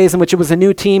these ways in which it was a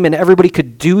new team and everybody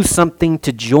could do something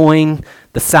to join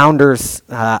the Sounders.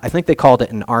 I think they called it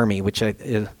an army, which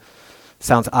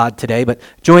sounds odd today, but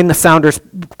join the Sounders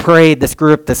parade, this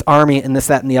group, this army, and this,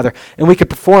 that, and the other. And we could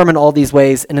perform in all these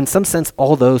ways, and in some sense,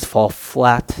 all those fall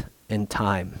flat in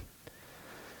time.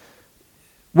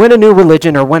 When a new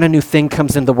religion or when a new thing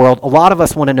comes into the world, a lot of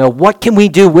us want to know, what can we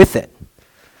do with it?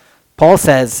 Paul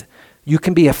says, you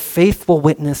can be a faithful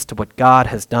witness to what God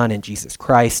has done in Jesus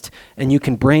Christ, and you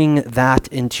can bring that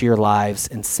into your lives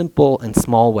in simple and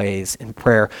small ways in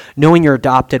prayer, knowing you're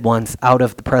adopted ones out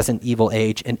of the present evil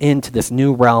age and into this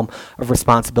new realm of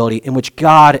responsibility in which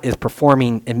God is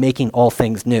performing and making all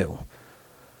things new.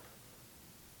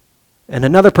 And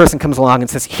another person comes along and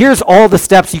says, here's all the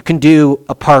steps you can do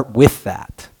apart with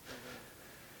that.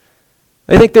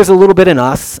 I think there's a little bit in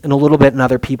us and a little bit in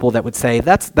other people that would say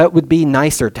that would be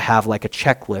nicer to have like a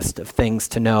checklist of things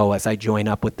to know as I join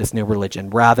up with this new religion,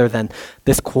 rather than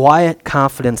this quiet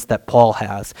confidence that Paul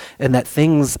has, and that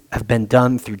things have been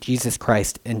done through Jesus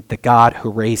Christ and the God who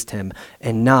raised him,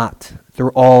 and not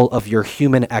through all of your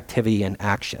human activity and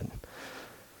action.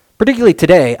 Particularly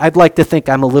today, I'd like to think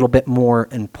I'm a little bit more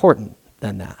important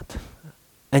than that.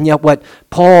 And yet what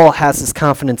Paul has his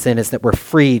confidence in is that we're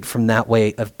freed from that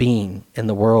way of being in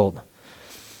the world.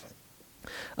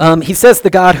 He says the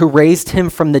God who raised him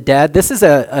from the dead. This is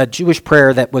a Jewish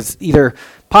prayer that was either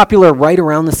popular right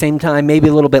around the same time, maybe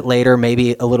a little bit later,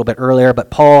 maybe a little bit earlier, but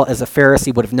Paul, as a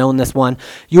Pharisee, would have known this one.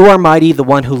 You are mighty, the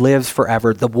one who lives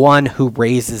forever, the one who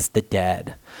raises the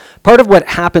dead. Part of what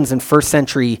happens in first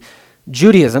century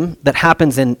Judaism that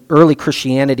happens in early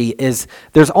Christianity is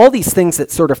there's all these things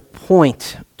that sort of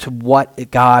point to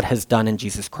what God has done in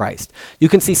Jesus Christ. You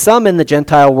can see some in the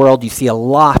Gentile world, you see a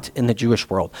lot in the Jewish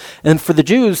world. And for the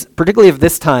Jews, particularly of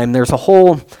this time, there's a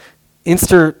whole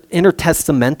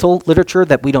intertestamental literature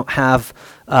that we don't have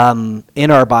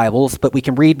in our Bibles, but we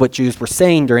can read what Jews were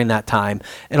saying during that time.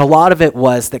 And a lot of it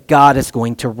was that God is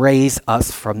going to raise us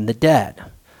from the dead.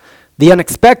 The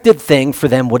unexpected thing for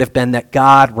them would have been that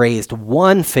God raised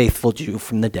one faithful Jew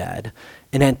from the dead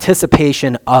in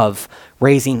anticipation of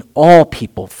raising all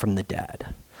people from the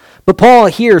dead. But Paul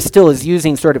here still is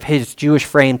using sort of his Jewish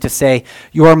frame to say,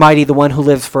 you are mighty, the one who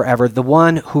lives forever, the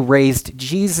one who raised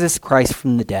Jesus Christ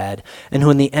from the dead, and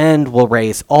who in the end will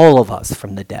raise all of us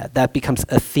from the dead. That becomes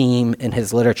a theme in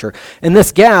his literature. And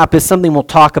this gap is something we'll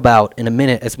talk about in a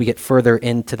minute as we get further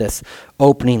into this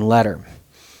opening letter.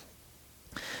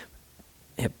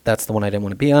 Yep, that's the one I didn't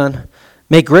want to be on.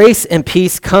 May grace and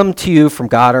peace come to you from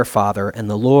God our Father and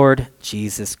the Lord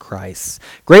Jesus Christ.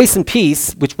 Grace and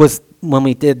peace, which was when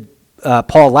we did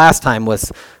Paul last time,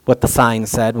 was what the sign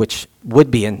said, which would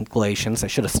be in Galatians. I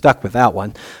should have stuck with that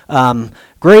one.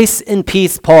 Grace and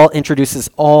peace, Paul introduces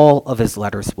all of his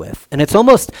letters with. And it's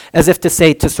almost as if to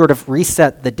say, to sort of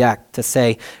reset the deck, to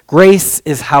say, grace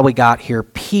is how we got here.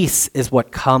 Peace is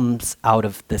what comes out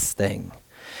of this thing.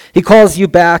 He calls you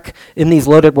back in these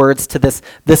loaded words to this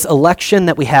election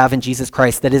that we have in Jesus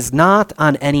Christ that is not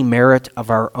on any merit of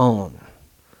our own.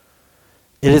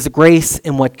 It is a grace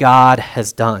in what God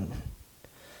has done.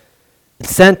 It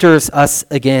centers us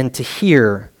again to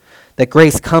hear that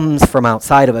grace comes from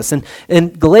outside of us.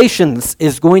 And Galatians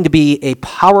is going to be a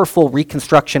powerful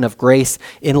reconstruction of grace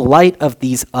in light of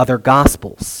these other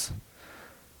gospels.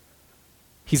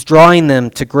 He's drawing them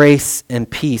to grace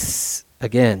and peace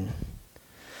again.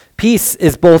 Peace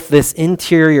is both this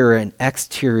interior and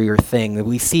exterior thing.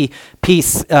 We see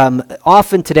peace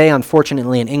often today,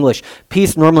 unfortunately, in English.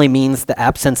 Peace normally means the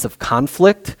absence of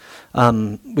conflict,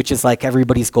 which is like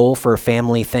everybody's goal for a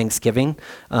family Thanksgiving.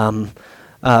 But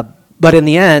in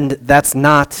the end, that's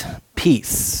not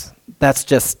peace. That's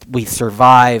just we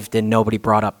survived and nobody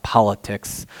brought up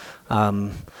politics.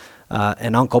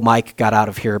 And Uncle Mike got out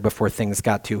of here before things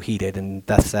got too heated, and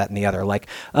this, that, and the other.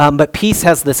 But peace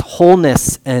has this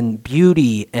wholeness and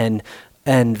beauty and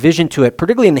vision to it,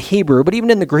 particularly in the Hebrew, but even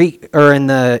in the Greek, or in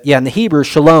the Hebrew,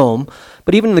 shalom.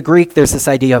 But even in the Greek, there's this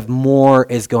idea of more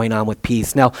is going on with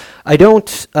peace. Now, I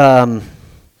don't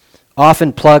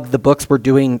often plug the books we're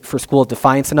doing for School of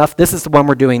Defiance enough. This is the one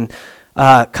we're doing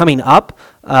coming up.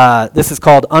 This is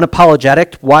called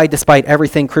Unapologetic, Why Despite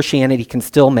Everything Christianity Can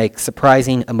Still Make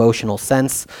Surprising Emotional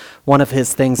Sense. One of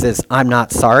his things is, I'm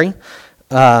not sorry.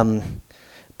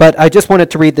 But I just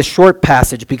wanted to read this short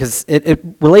passage because it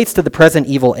relates to the present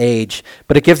evil age,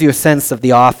 but it gives you a sense of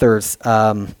the author's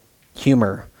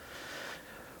humor.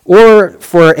 Or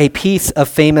for a piece of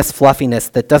famous fluffiness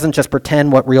that doesn't just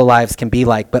pretend what real lives can be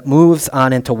like, but moves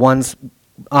on into one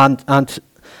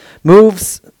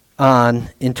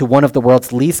of the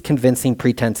world's least convincing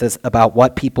pretenses about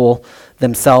what people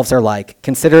themselves are like.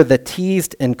 Consider the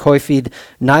teased and coiffed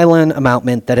nylon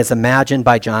amountment that is imagined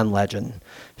by John Legend.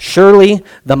 Surely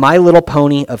the My Little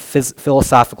Pony of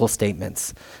philosophical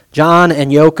statements. John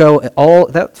and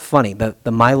Yoko, that's funny,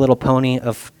 the My Little Pony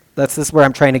of, this is where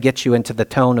I'm trying to get you into the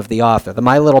tone of the author. The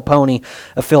My Little Pony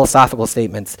of philosophical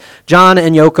statements. John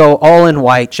and Yoko, all in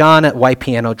white, John at white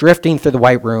piano, drifting through the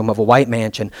white room of a white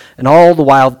mansion, and all the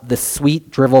while the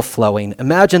sweet drivel flowing.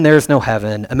 Imagine there's no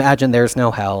heaven. Imagine there's no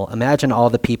hell. Imagine all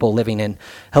the people living in.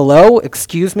 Hello,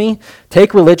 excuse me?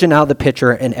 Take religion out of the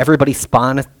picture and everybody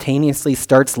spontaneously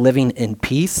starts living in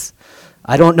peace?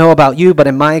 I don't know about you, but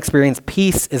in my experience,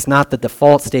 peace is not the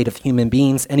default state of human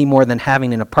beings any more than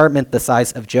having an apartment the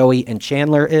size of Joey and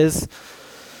Chandler is.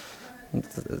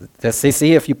 Just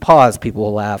see if you pause, people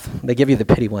will laugh. They give you the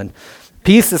pity one.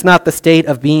 Peace is not the state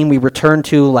of being we return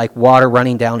to like water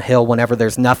running downhill whenever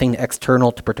there's nothing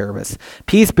external to perturb us.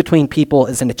 Peace between people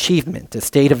is an achievement, a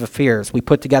state of affairs. We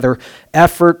put together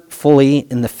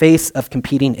effortfully in the face of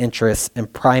competing interests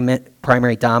and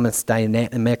primary dominance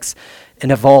dynamics, an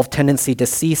evolved tendency to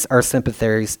cease our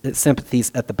sympathies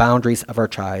at the boundaries of our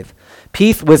tribe.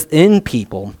 Peace within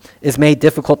people is made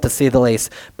difficult, to say the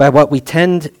least, by what we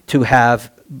tend to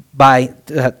have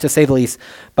to say the least,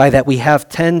 by that we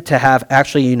tend to have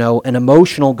actually, an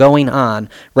emotional going on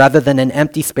rather than an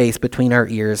empty space between our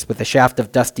ears with a shaft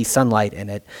of dusty sunlight in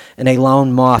it and a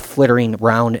lone moth flittering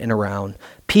round and around.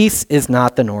 Peace is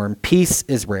not the norm. Peace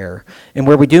is rare. And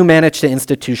where we do manage to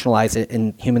institutionalize it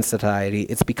in human society,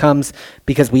 it becomes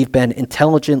because we've been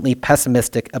intelligently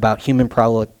pessimistic about human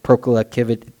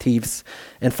proclivities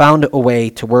and found a way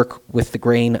to work with the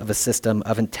grain of a system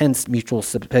of intense mutual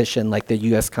suspicion like the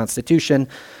U.S. Constitution,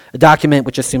 a document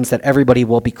which assumes that everybody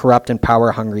will be corrupt and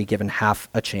power hungry given half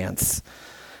a chance.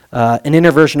 An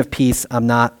inner version of peace I'm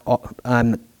not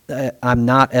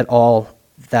at all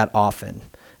that often.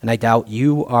 And I doubt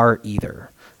you are either.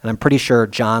 And I'm pretty sure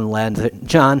John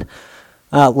Lennon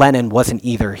wasn't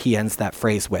either, he ends that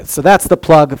phrase with. So that's the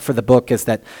plug for the book, is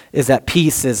that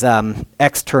peace is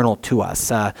external to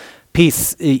us.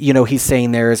 Peace, he's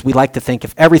saying there is we like to think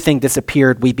if everything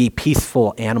disappeared, we'd be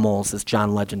peaceful animals, as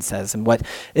John Legend says. And what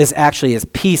is actually is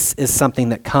peace is something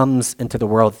that comes into the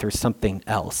world through something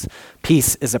else.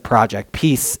 Peace is a project.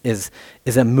 Peace is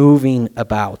a moving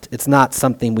about. It's not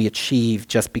something we achieve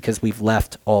just because we've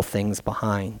left all things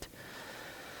behind.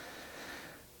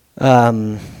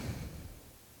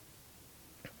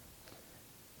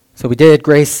 So we did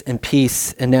grace and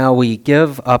peace, and now we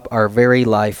give up our very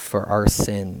life for our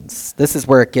sins. This is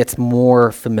where it gets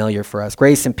more familiar for us.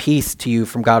 Grace and peace to you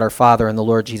from God our Father and the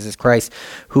Lord Jesus Christ,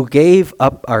 who gave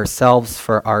up ourselves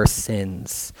for our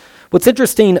sins. What's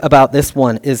interesting about this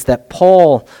one is that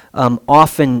Paul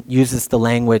often uses the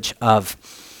language of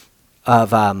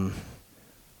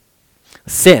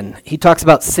sin. He talks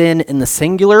about sin in the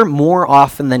singular more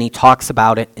often than he talks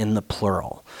about it in the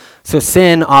plural. So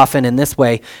sin, often in this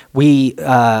way,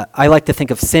 I like to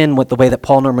think of sin with the way that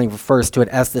Paul normally refers to it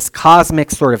as this cosmic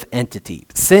sort of entity.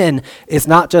 Sin is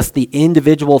not just the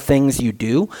individual things you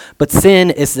do, but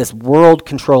sin is this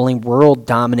world-controlling,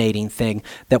 world-dominating thing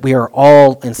that we are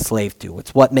all enslaved to.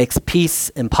 It's what makes peace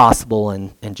impossible,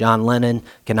 and John Lennon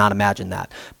cannot imagine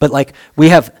that. But we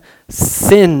have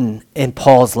sin in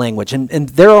Paul's language. And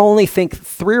there are only, 3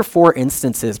 or 4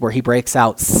 instances where he breaks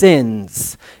out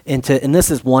sins into, and this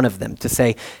is one of them, to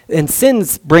say, and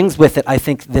sins brings with it, I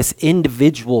think, this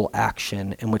individual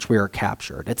action in which we are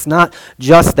captured. It's not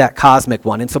just that cosmic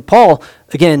one. And so Paul,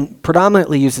 again,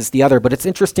 predominantly uses the other, but it's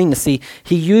interesting to see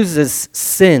he uses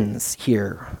sins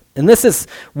here. And this is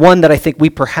one that I think we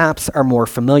perhaps are more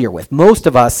familiar with. Most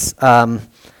of us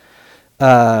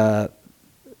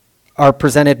are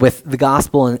presented with the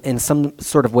gospel in some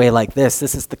sort of way like this.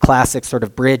 This is the classic sort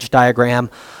of bridge diagram.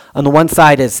 On the one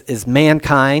side is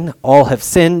mankind. All have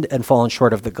sinned and fallen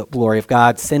short of the glory of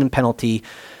God. Sin and penalty.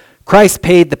 Christ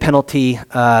paid the penalty,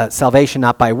 salvation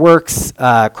not by works.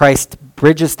 Christ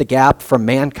bridges the gap from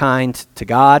mankind to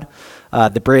God.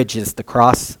 The bridge is the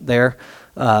cross there.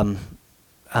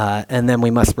 And then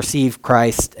we must receive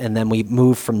Christ, and then we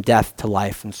move from death to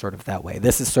life in sort of that way.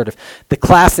 This is sort of the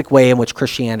classic way in which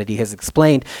Christianity has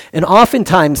explained. And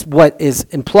oftentimes what is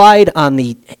implied on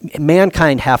the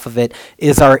mankind half of it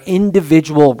is our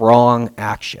individual wrong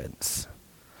actions.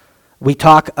 We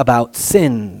talk about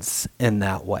sins in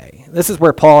that way. This is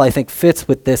where Paul, I think, fits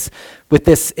with this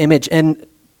image. And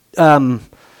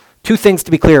 2 things to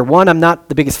be clear. 1, I'm not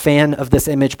the biggest fan of this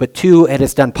image, but 2, it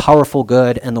has done powerful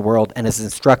good in the world and has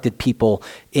instructed people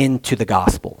into the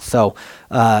gospel. So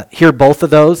here, both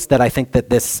of those, that I think that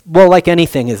this, well, like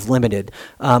anything, is limited,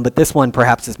 but this one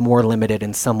perhaps is more limited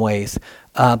in some ways.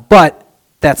 But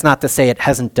that's not to say it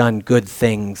hasn't done good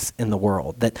things in the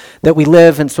world, that we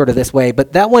live in sort of this way.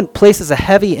 But that one places a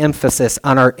heavy emphasis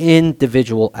on our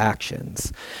individual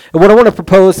actions. And what I want to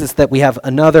propose is that we have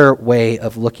another way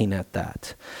of looking at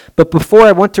that. But before,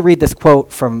 I want to read this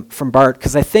quote from Barth,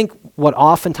 because I think what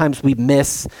oftentimes we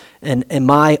miss in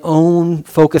my own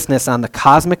focusness on the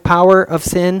cosmic power of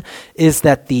sin is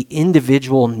that the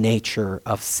individual nature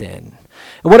of sin.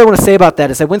 And what I want to say about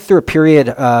that is I went through a period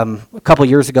a couple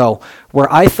years ago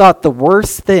where I thought the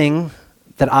worst thing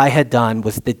that I had done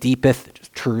was the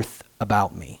deepest truth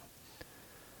about me.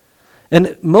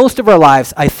 And most of our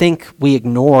lives, I think we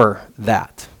ignore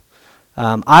that.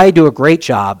 I do a great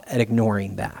job at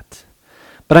ignoring that.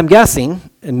 But I'm guessing,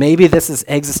 and maybe this is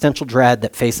existential dread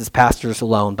that faces pastors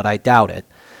alone, but I doubt it,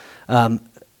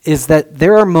 is that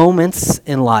there are moments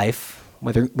in life,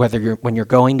 whether you're when you're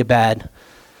going to bed,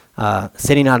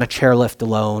 sitting on a chairlift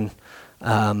alone,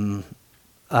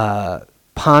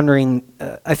 pondering.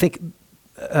 I think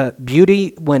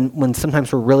beauty, when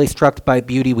sometimes we're really struck by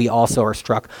beauty, we also are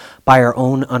struck by our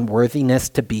own unworthiness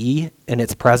to be in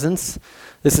its presence.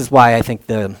 This is why I think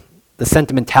the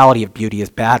sentimentality of beauty is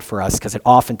bad for us, because it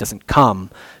often doesn't come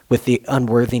with the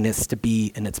unworthiness to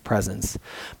be in its presence.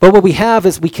 But what we have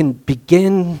is we can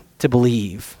begin to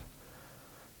believe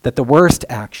that the worst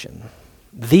actions,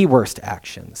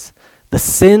 the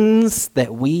sins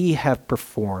that we have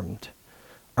performed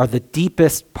are the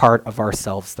deepest part of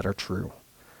ourselves that are true.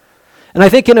 And I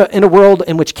think in a world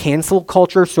in which cancel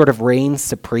culture sort of reigns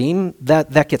supreme,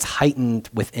 that gets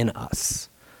heightened within us.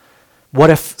 What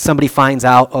if somebody finds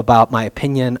out about my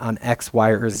opinion on X, Y,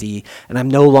 or Z, and I'm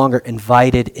no longer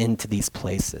invited into these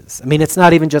places? I mean, it's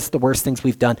not even just the worst things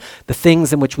we've done, the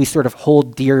things in which we sort of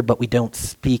hold dear but we don't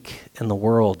speak in the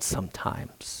world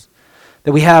sometimes.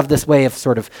 That we have this way of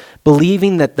sort of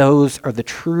believing that those are the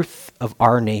truth of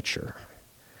our nature.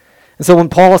 And so when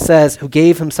Paul says, who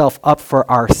gave himself up for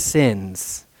our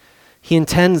sins, he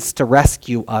intends to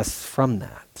rescue us from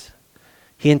that.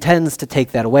 He intends to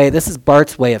take that away. This is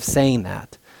Bart's way of saying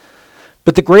that.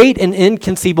 But the great and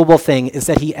inconceivable thing is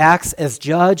that he acts as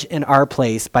judge in our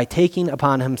place by taking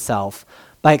upon himself,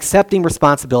 by accepting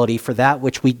responsibility for that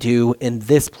which we do in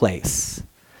this place.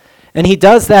 And he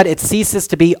does that, it ceases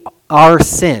to be our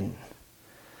sin.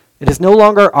 It is no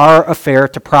longer our affair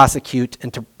to prosecute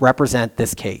and to represent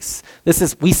this case.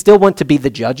 We still want to be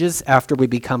the judges after we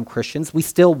become Christians. We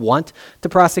still want to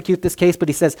prosecute this case, but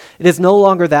he says it is no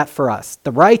longer that for us.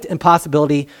 The right and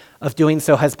possibility of doing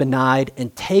so has been denied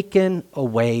and taken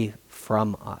away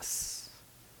from us.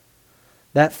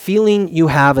 That feeling you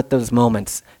have at those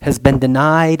moments has been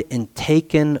denied and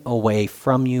taken away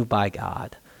from you by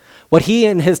God. What he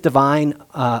in his divine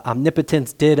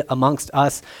omnipotence did amongst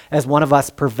us as one of us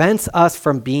prevents us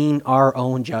from being our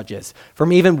own judges,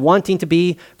 from even wanting to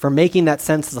be, from making that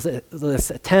senseless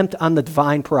attempt on the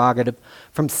divine prerogative,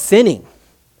 from sinning,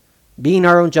 being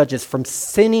our own judges, from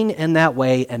sinning in that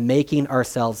way and making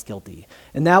ourselves guilty.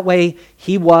 In that way,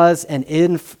 he was and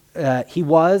is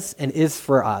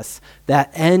for us. That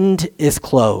end is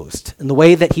closed. In the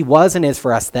way that he was and is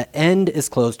for us, that end is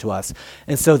closed to us.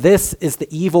 And so this is the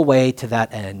evil way to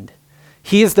that end.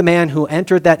 He is the man who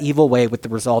entered that evil way with the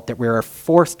result that we are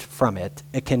forced from it.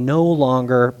 It can no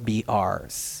longer be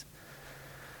ours.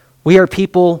 We are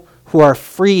people who are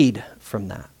freed from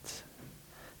that.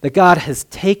 That God has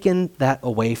taken that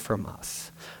away from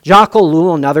us. Jacques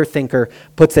Ellul, another thinker,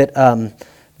 puts it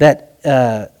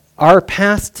that our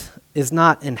past is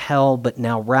not in hell, but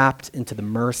now wrapped into the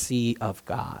mercy of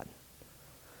God.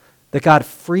 That God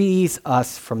frees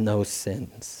us from those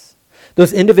sins,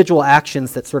 those individual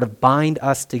actions that sort of bind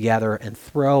us together and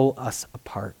throw us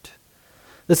apart.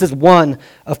 This is one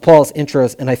of Paul's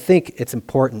intros, and I think it's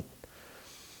important.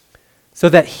 So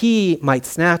that he might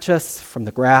snatch us from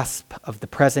the grasp of the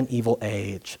present evil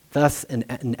age, thus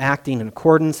acting in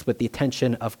accordance with the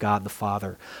intention of God the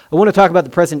Father. I want to talk about the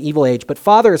present evil age, but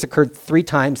Father has occurred 3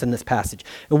 times in this passage.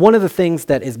 And one of the things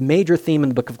that is major theme in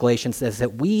the book of Galatians is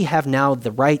that we have now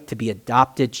the right to be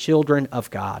adopted children of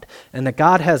God, and that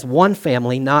God has one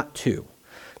family, not 2.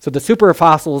 So the super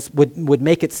apostles would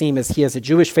make it seem as he has a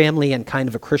Jewish family and kind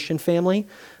of a Christian family,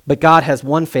 but God has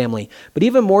one family. But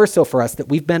even more so for us, that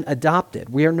we've been adopted.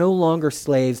 We are no longer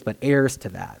slaves, but heirs to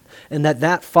that. And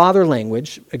that father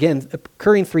language, again,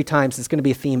 occurring 3 times, is going to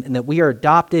be a theme, and that we are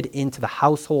adopted into the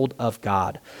household of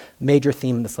God. Major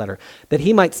theme in this letter. That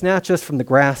he might snatch us from the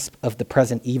grasp of the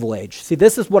present evil age. See,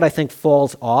 this is what I think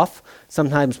falls off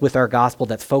sometimes with our gospel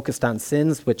that's focused on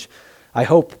sins, which I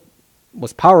hope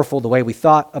was powerful the way we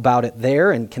thought about it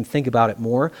there and can think about it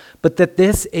more, but that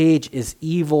this age is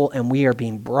evil and we are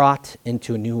being brought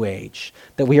into a new age,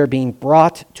 that we are being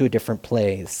brought to a different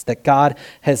place, that God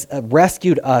has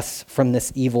rescued us from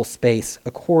this evil space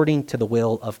according to the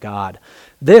will of God.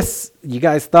 This, you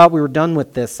guys thought we were done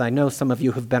with this. I know some of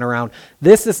you have been around.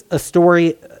 This is a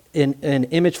story in an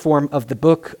image form of the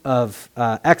book of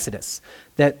Exodus,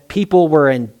 that people were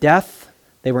in death,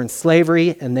 they were in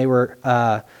slavery, and they were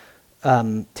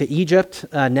to Egypt.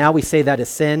 Now we say that is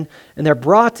sin. And they're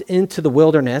brought into the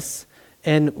wilderness,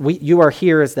 and you are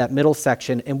here as that middle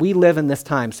section, and we live in this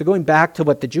time. So going back to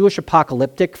what the Jewish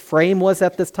apocalyptic frame was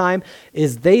at this time,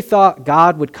 is they thought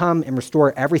God would come and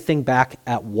restore everything back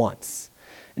at once.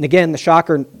 And again, the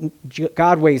shocker,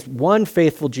 God raised one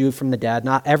faithful Jew from the dead,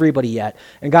 not everybody yet.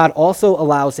 And God also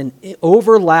allows an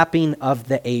overlapping of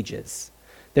the ages.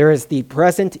 There is the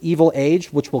present evil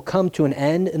age, which will come to an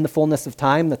end in the fullness of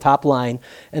time, the top line.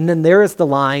 And then there is the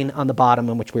line on the bottom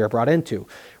in which we are brought into.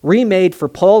 Remade for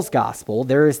Paul's gospel,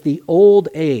 there is the old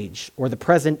age, or the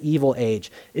present evil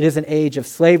age. It is an age of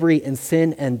slavery and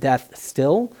sin and death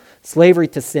still. Slavery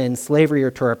to sin, slavery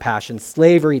to our passions,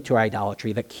 slavery to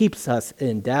idolatry that keeps us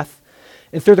in death.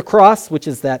 And through the cross, which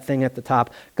is that thing at the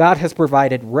top, God has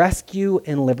provided rescue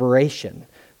and liberation.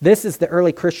 This is the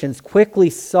early Christians quickly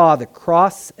saw the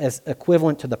cross as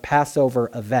equivalent to the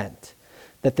Passover event.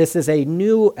 That this is a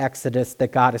new exodus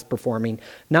that God is performing,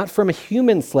 not from a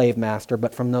human slave master,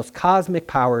 but from those cosmic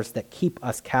powers that keep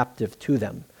us captive to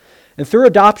them. And through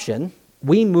adoption,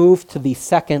 we move to the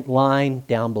second line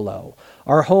down below.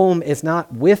 Our home is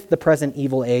not with the present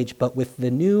evil age, but with the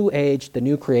new age, the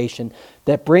new creation,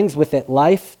 that brings with it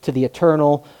life to the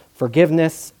eternal,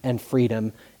 forgiveness and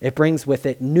freedom. It brings with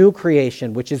it new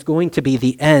creation, which is going to be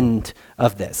the end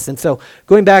of this. And so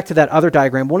going back to that other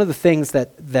diagram, one of the things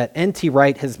that N.T.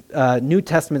 Wright, his New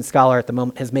Testament scholar at the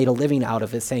moment, has made a living out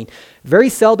of is saying very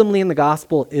seldomly in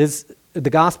the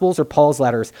Gospels or Paul's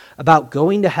letters about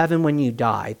going to heaven when you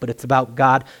die, but it's about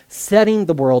God setting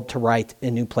the world to right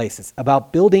in new places,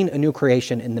 about building a new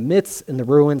creation in the midst and the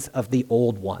ruins of the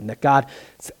old one, that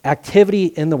God's activity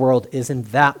in the world is in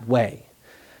that way.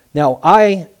 Now,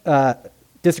 I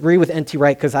disagree with N.T.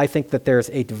 Wright because I think that there's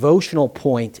a devotional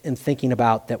point in thinking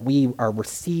about that we are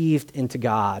received into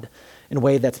God in a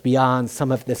way that's beyond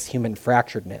some of this human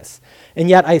fracturedness. And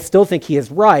yet I still think he is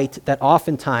right that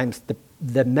oftentimes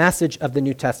the message of the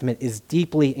New Testament is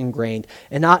deeply ingrained,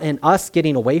 and not in us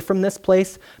getting away from this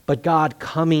place, but God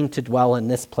coming to dwell in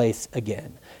this place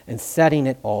again and setting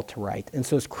it all to right. And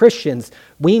so as Christians,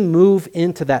 we move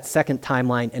into that second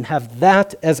timeline and have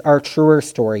that as our truer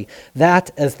story, that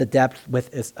as the depth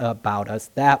with is about us,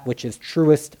 that which is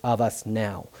truest of us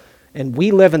now. And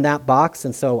we live in that box,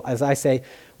 and so as I say,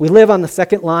 we live on the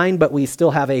second line, but we still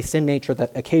have a sin nature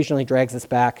that occasionally drags us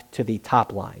back to the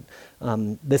top line.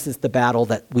 This is the battle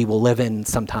that we will live in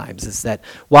sometimes, is that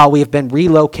while we have been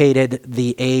relocated,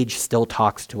 the age still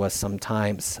talks to us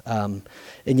sometimes. And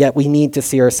yet we need to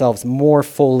see ourselves more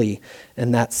fully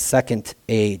in that second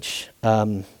age.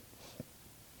 That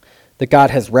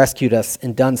God has rescued us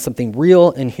and done something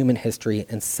real in human history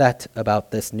and set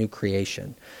about this new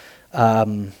creation.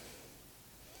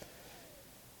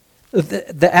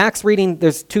 The Acts reading,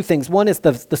 there's two things. One is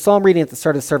the psalm reading at the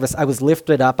start of the service, I was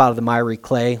lifted up out of the miry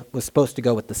clay, was supposed to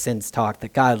go with the sins talk,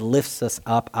 that God lifts us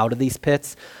up out of these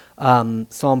pits.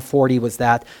 Psalm 40 was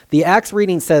that. The Acts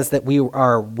reading says that we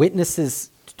are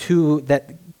witnesses to,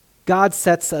 that God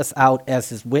sets us out as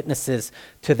his witnesses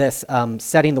to this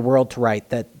setting the world to right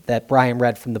that Brian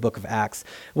read from the book of Acts.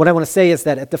 What I want to say is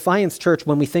that at Defiance Church,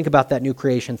 when we think about that new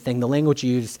creation thing, the language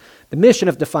used, the mission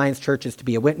of Defiance Church is to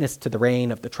be a witness to the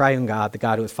reign of the triune God, the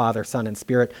God who is Father, Son, and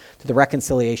Spirit, to the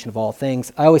reconciliation of all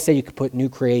things. I always say you could put new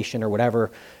creation or whatever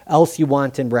else you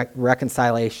want in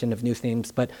reconciliation of new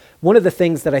things, but one of the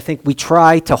things that I think we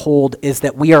try to hold is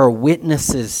that we are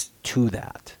witnesses to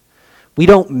that. We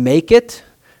don't make it.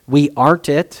 We aren't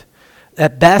it.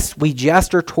 At best, we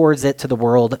gesture towards it to the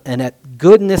world, and at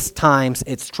goodness times,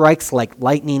 it strikes like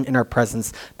lightning in our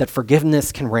presence that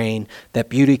forgiveness can reign, that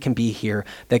beauty can be here,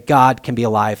 that God can be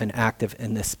alive and active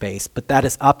in this space. But that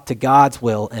is up to God's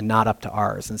will and not up to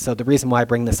ours. And so the reason why I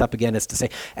bring this up again is to say,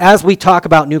 as we talk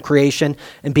about new creation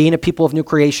and being a people of new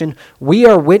creation, we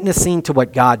are witnessing to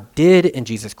what God did in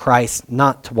Jesus Christ,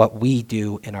 not to what we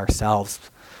do in ourselves.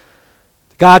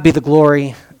 To God be the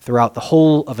glory throughout the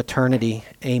whole of eternity.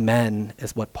 Amen,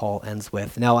 is what Paul ends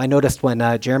with. Now, I noticed when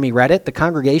Jeremy read it, the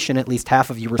congregation, at least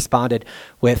half of you responded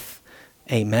with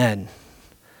amen.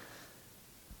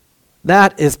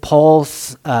 That is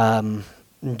Paul's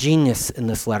genius in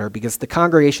this letter, because the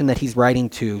congregation that he's writing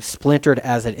to, splintered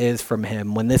as it is from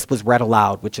him, when this was read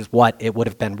aloud, which is what it would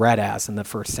have been read as in the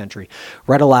first century,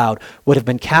 read aloud, would have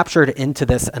been captured into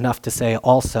this enough to say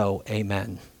also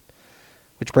amen.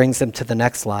 Which brings them to the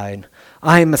next line.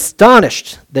 I am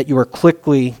astonished that you are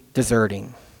quickly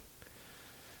deserting.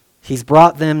 He's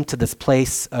brought them to this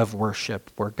place of worship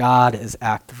where God is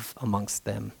active amongst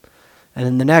them. And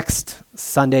in the next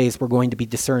Sundays, we're going to be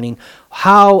discerning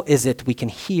how is it we can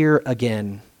hear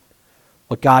again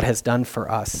what God has done for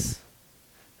us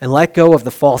and let go of the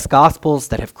false gospels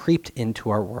that have creeped into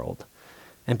our world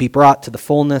and be brought to the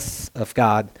fullness of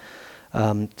God,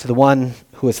 to the one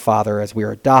who is Father, as we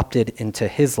are adopted into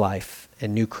his life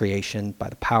and new creation by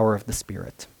the power of the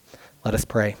Spirit. Let us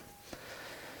pray.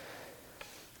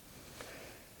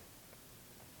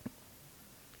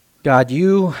 God,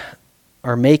 you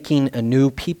are making a new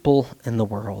people in the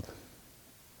world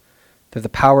through the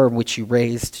power in which you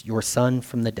raised your Son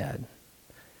from the dead.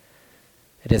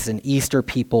 It is an Easter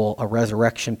people, a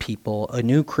resurrection people, a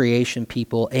new creation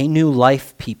people, a new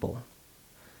life people.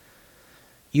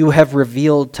 You have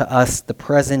revealed to us the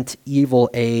present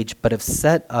evil age, but have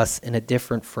set us in a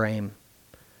different frame.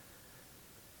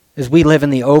 As we live in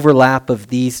the overlap of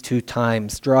these two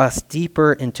times, draw us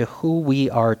deeper into who we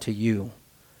are to you,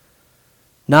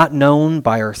 not known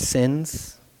by our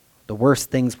sins, the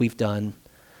worst things we've done,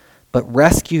 but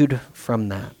rescued from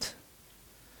that,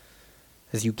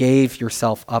 as you gave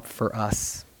yourself up for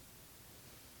us.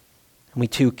 And we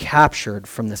too captured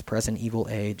from this present evil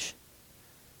age,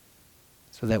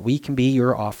 so that we can be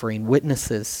your offering,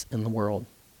 witnesses in the world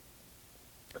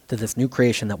to this new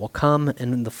creation that will come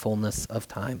in the fullness of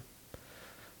time.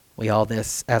 We all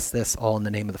ask this all in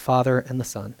the name of the Father and the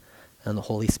Son and the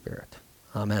Holy Spirit.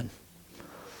 Amen.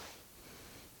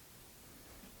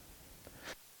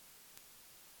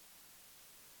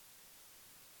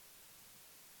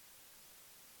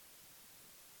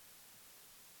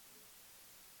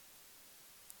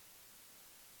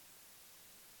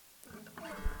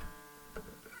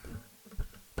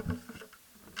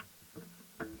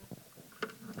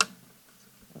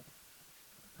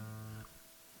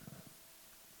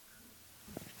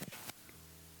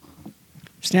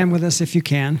 Stand with us if you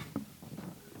can.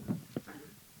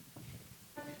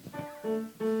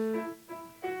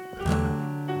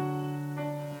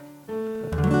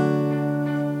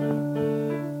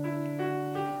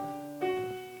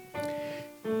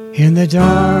 In the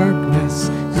darkness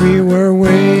we were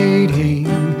waiting,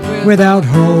 without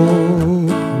hope,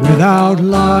 without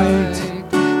light,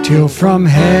 till from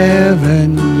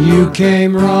heaven you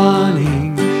came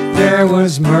running. There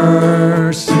was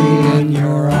mercy in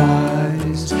your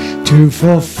eyes to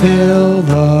fulfill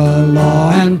the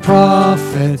law and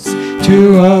prophets.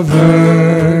 To a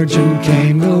virgin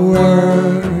came the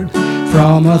word,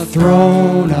 from a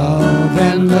throne of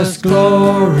endless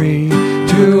glory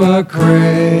to a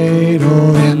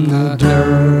cradle in the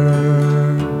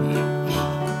dirt.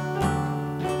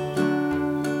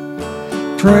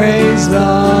 Praise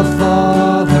the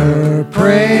Father,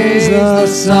 praise the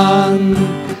Son,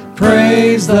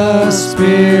 praise the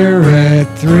Spirit,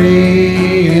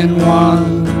 three in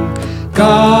one.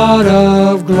 God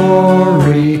of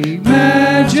glory,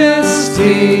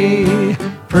 majesty,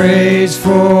 praise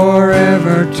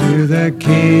forever to the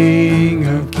King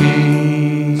of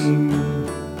Kings.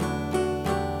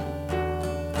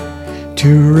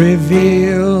 To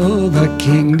reveal the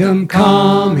kingdom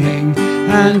coming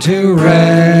and to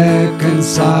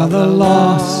reconcile the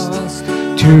lost,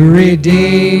 to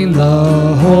redeem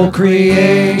the whole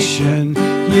creation,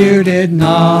 you did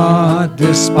not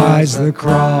despise the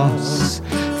cross.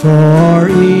 For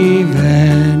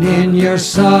even in your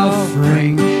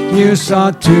suffering, you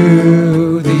saw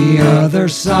to the other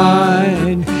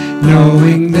side,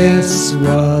 knowing this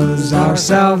was our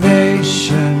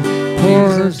salvation.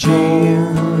 For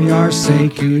joy, our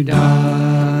sake you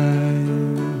died.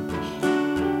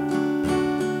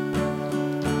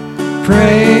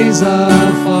 Praise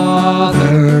the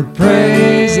Father,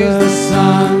 praise the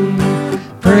Son,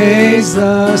 praise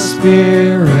the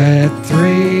Spirit,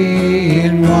 three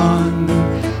in one.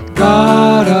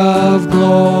 God of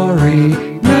glory,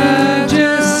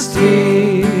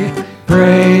 majesty,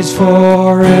 praise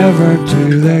forever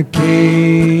to the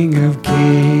King of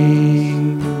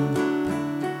Kings.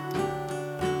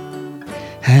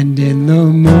 And in the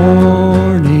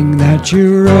morning that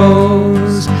you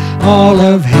rose, all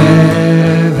of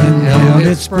heaven held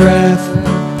its breath,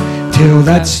 till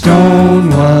that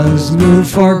stone was moved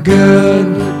for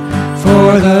good,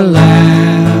 for the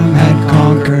Lamb had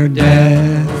conquered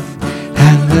death.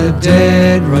 And the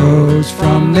dead rose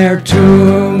from their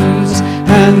tombs,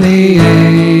 and the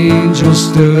angels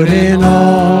stood in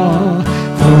awe,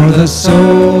 for the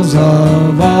souls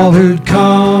of all who'd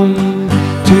come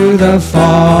to the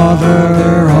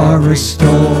Father are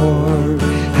restored.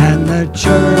 And the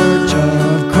church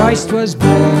of Christ was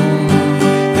born,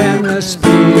 then the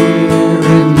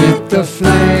Spirit lit the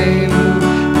flame.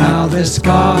 Now this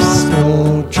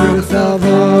gospel truth of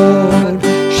old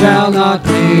shall not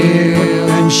kneel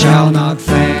and shall not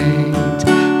faint.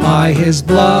 By his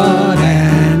blood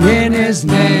and in his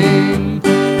name,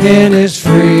 in his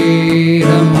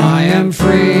freedom I am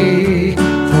free,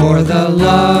 for the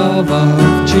love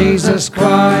of Jesus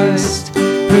Christ,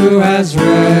 who has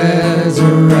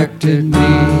resurrected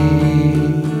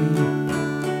me.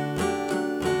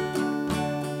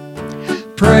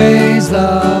 Praise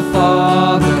the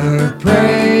Father,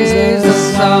 praise the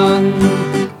Son,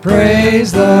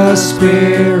 Praise the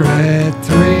Spirit,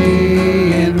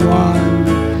 three in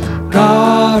one.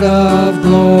 God of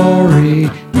glory,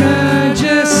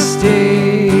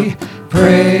 majesty.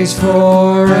 Praise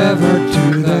forever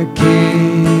to the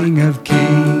King of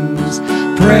Kings.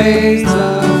 Praise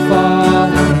the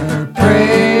Father,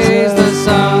 praise the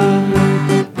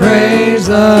Son, praise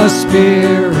the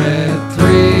Spirit,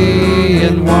 three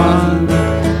in one.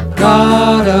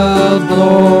 God of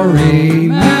glory,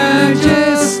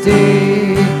 majesty,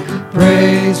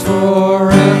 praise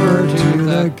forever to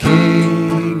the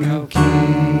King of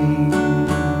Kings.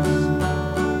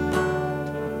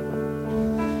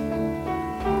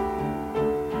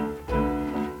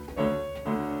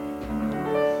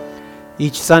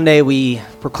 Each Sunday, we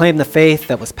proclaim the faith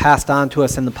that was passed on to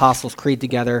us in the Apostles' Creed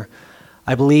together.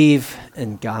 I believe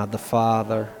in God the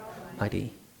Father,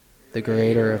 Almighty, the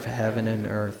creator of heaven and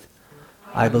earth.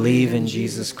 I believe in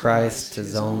Jesus Christ,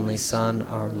 his only Son,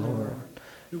 our Lord,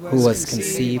 who was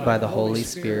conceived by the Holy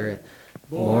Spirit,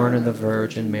 born of the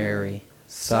Virgin Mary,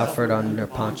 suffered under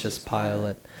Pontius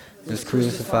Pilate, was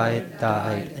crucified,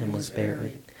 died, and was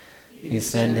buried. He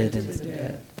ascended into the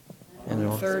dead. And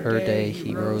on the third day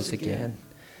he rose again.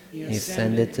 He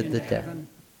ascended to the dead.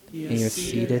 He is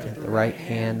seated at the right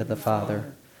hand of the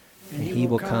Father, and he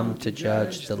will come to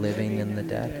judge the living and the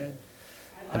dead.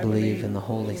 I believe in the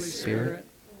Holy Spirit,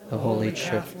 the Holy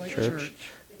Church,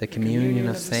 the communion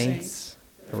of saints,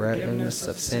 the forgiveness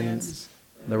of sins,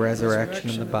 the resurrection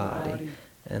of the body,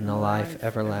 and the life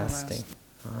everlasting.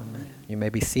 Amen. You may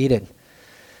be seated.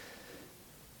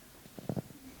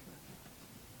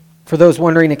 For those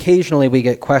wondering, occasionally we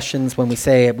get questions when we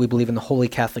say we believe in the Holy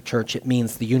Catholic Church. It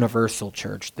means the universal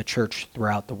church, the church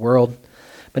throughout the world.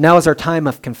 But now is our time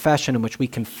of confession in which we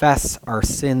confess our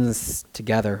sins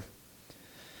together.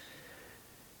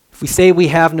 If we say we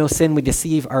have no sin, we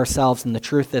deceive ourselves and the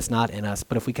truth is not in us.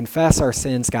 But if we confess our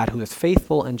sins, God, who is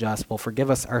faithful and just, will forgive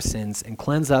us our sins and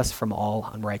cleanse us from all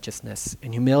unrighteousness.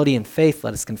 In humility and faith,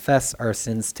 let us confess our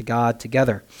sins to God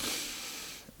together.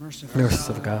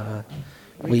 Merciful God,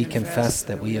 we confess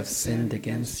that we have sinned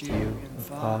against you in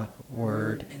thought,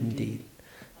 word, and deed,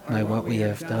 by what we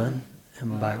have done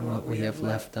and by what we have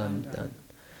left undone.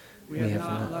 We have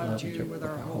not loved you with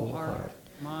our whole heart,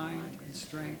 mind, and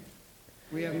strength.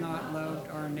 We have not loved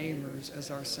our neighbors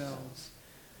as ourselves.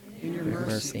 In your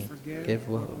mercy, forgive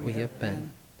what we have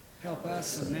been. Help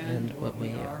us amend what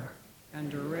we are, and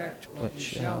direct what we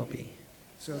shall be,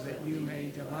 so that you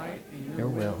may delight in your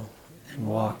will and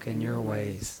walk in your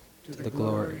ways, to the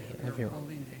glory of your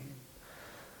holy name.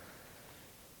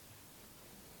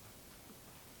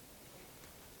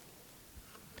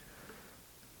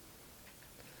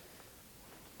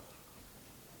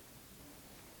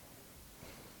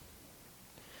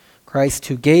 Christ,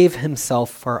 who gave himself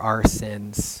for our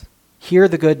sins. Hear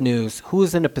the good news. Who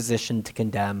is in a position to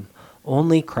condemn?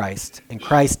 Only Christ. And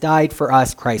Christ died for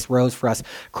us. Christ rose for us.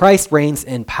 Christ reigns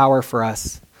in power for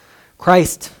us.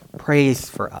 Christ prays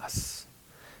for us.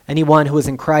 Anyone who is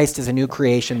in Christ is a new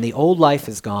creation. The old life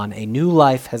is gone. A new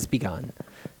life has begun.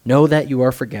 Know that you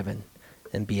are forgiven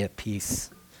and be at peace.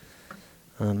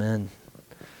 Amen.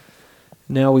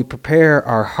 Now we prepare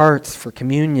our hearts for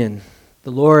communion.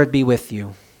 The Lord be with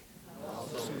you.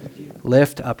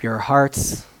 Lift up your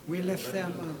hearts. We lift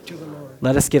them up to the Lord.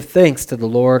 Let us give thanks to the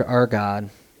Lord our God.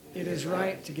 It is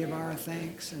right to give our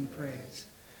thanks and praise.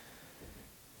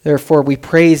 Therefore we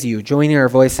praise you, joining our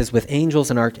voices with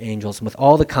angels and archangels and with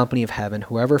all the company of heaven,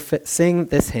 whoever sing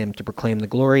this hymn to proclaim the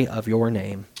glory of your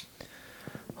name.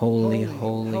 Holy,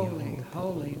 holy, holy,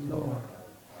 holy Lord,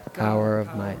 power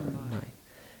of might and might.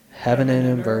 Heaven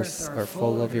and earth are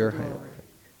full of your glory.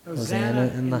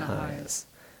 Hosanna in the highest.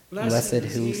 Blessed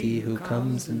is he who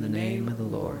comes in the name of the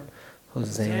Lord.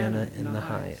 Hosanna in the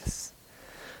highest.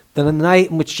 Then on the night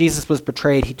in which Jesus was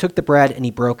betrayed, he took the bread and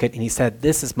he broke it, and he said,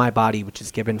 "This is my body which is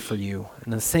given for you." And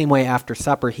in the same way, after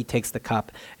supper, he takes the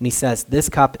cup, and he says, "This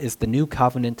cup is the new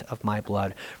covenant of my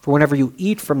blood. For whenever you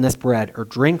eat from this bread or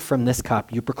drink from this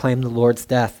cup, you proclaim the Lord's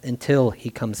death until he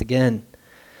comes again.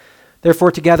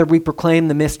 Therefore, together we proclaim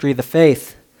the mystery of the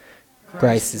faith.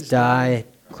 Christ has died,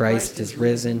 Christ is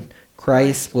risen,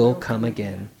 Christ will come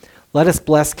again. Let us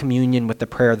bless communion with the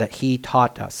prayer that he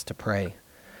taught us to pray.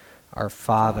 Our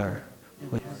Father,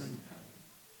 which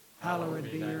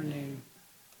hallowed be your name.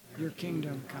 Your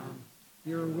kingdom come.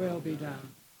 Your will be done,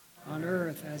 on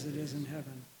earth as it is in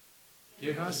heaven.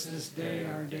 Give us this day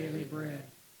our daily bread,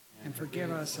 and forgive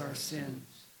us our sins,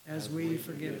 as we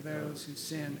forgive those who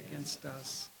sin against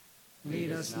us.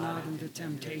 Lead us not into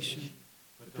temptation,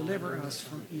 but deliver us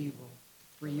from evil.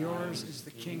 For yours is the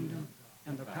kingdom,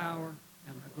 and the power,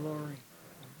 and the glory.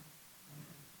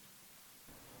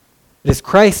 It is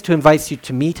Christ who invites you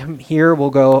to meet him here.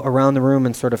 We'll go around the room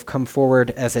and sort of come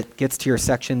forward as it gets to your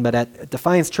section. But at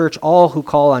Defiance Church, all who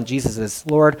call on Jesus as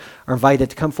Lord are invited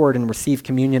to come forward and receive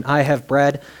communion. I have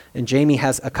bread, and Jamie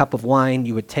has a cup of wine.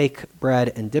 You would take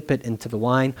bread and dip it into the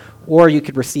wine, or you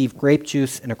could receive grape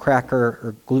juice and a cracker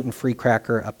or gluten-free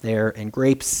cracker up there, and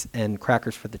grapes and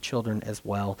crackers for the children as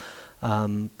well.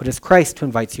 But it's Christ who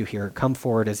invites you here. Come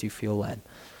forward as you feel led.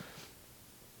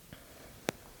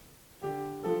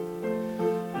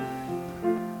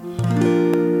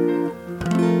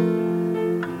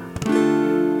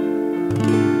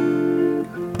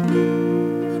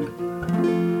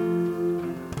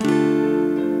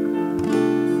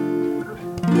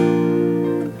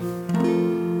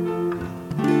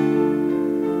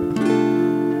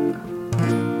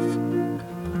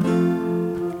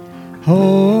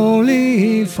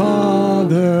 Holy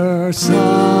Father,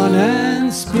 Son,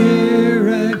 and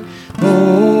Spirit,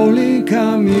 Holy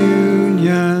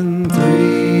Communion,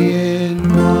 three in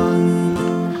one.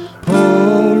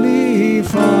 Holy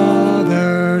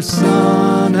Father,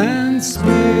 Son, and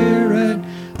Spirit,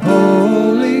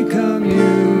 Holy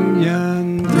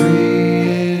Communion,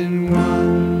 three in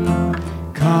one.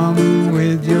 Come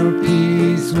with your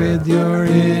peace, with your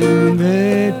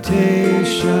invitation,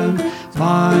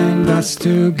 bind us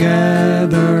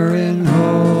together in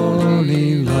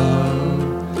holy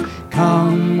love.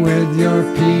 Come with your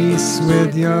peace,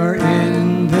 with your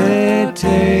invitation,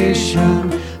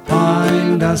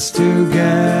 bind us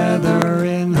together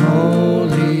in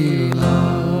holy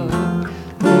love.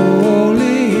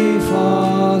 Holy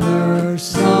Father,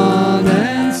 Son,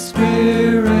 and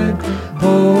Spirit,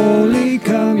 Holy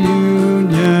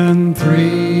Communion,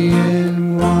 three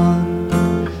in one.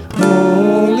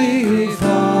 Holy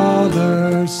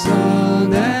Father,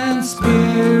 Son, and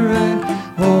Spirit,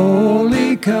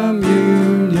 Holy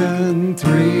Communion,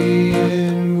 three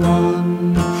in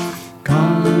one.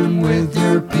 Come with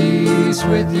your peace,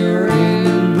 with your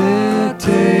invitation,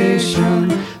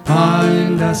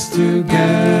 bind us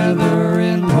together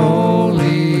in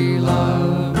holy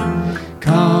love.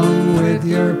 Come with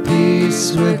your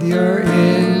peace, with your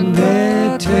invitation,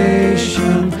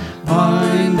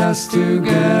 bind us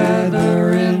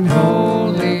together in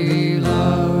holy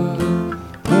love.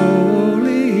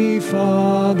 Holy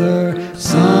Father,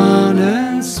 Son,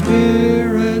 and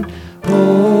Spirit,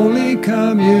 Holy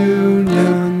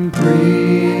Communion,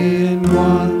 three in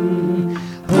one.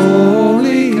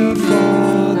 Holy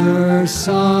Father,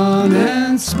 Son,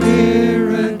 and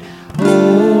Spirit,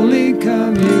 Holy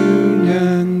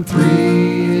Communion,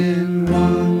 three in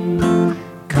one.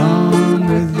 Come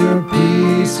with your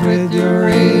peace, with your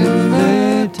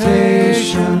invitation,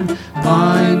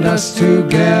 bind us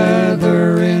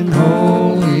together in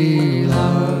holy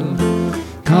love.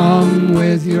 Come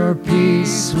with your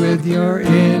peace, with your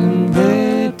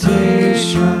invitation,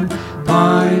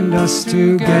 bind us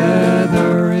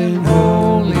together in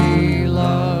holy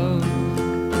love.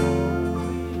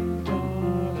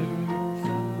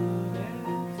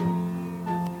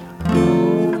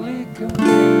 Holy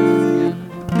Communion,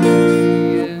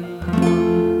 three in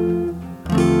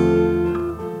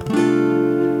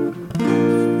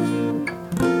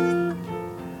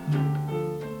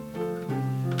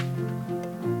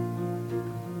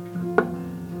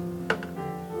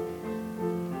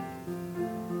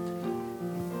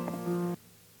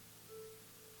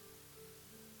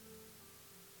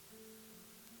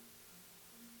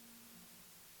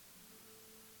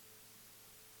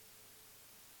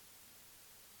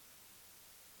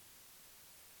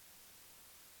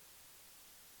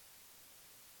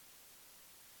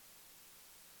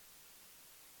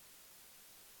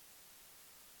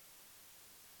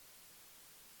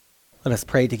Let us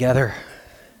pray together.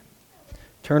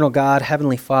 Eternal God,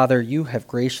 Heavenly Father, you have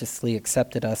graciously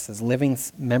accepted us as living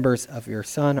members of your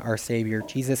Son, our Savior,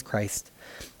 Jesus Christ,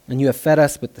 and you have fed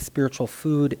us with the spiritual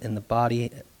food in the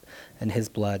body and his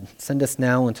blood. Send us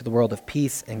now into the world of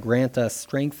peace and grant us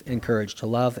strength and courage to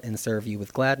love and serve you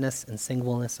with gladness and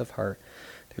singleness of heart.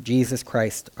 Through Jesus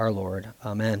Christ, our Lord.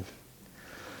 Amen.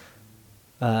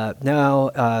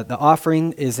 The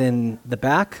offering is in the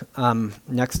back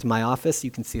next to my office. You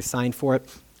can see a sign for it.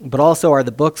 But also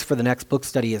the books for the next book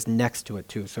study is next to it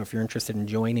too, so if you're interested in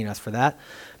joining us for that.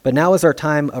 But now is our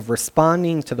time of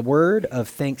responding to the word of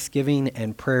thanksgiving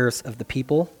and prayers of the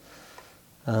people.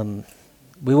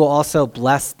 We will also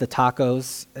bless the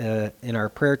tacos in our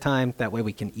prayer time. That way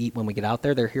we can eat when we get out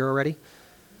there. They're here already.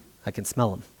 I can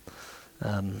smell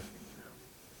them.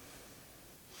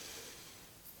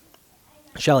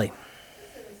 Shelley. As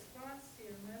a response to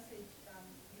your message,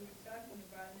 you were talking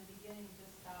about in the beginning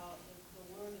just how the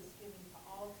word is given to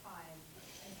all time.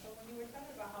 And so when you were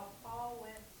talking about how Paul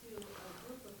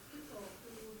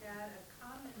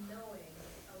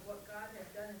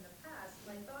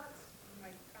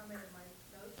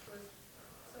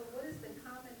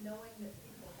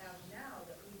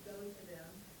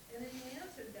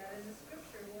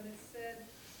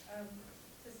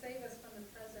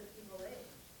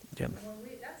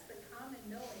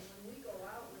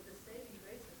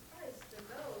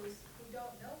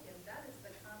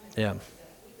Yeah.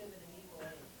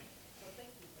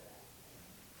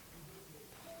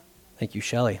 Thank you,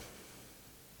 Shelley.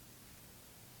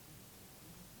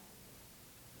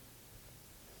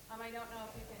 I don't know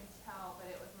if you can tell, but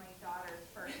it was my daughter's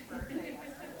first birthday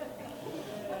yesterday.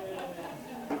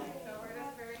 So we're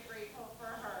just very grateful for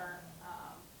her,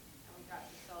 and we got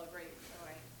to celebrate. So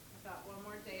I thought one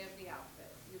more day of the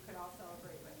outfit, you could all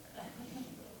celebrate with her.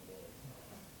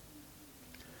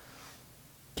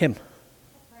 Kim.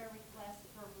 Prayer request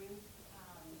for Ruth.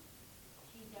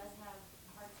 She does have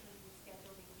heart surgery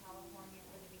scheduled in California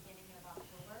for the beginning of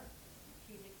October.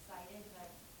 She's excited, but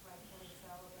rightfully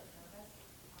so, a bit nervous.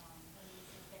 Her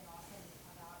niece has been awesome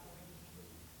about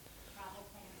arranging travel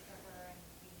plans for her and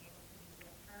being able to be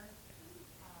with her.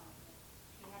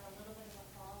 She had a little bit of a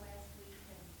fall last week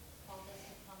and called us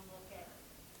to come look at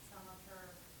some of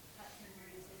her cuts and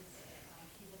bruises.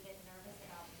 She's a bit nervous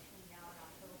about between now and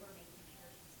October, making sure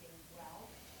she stays well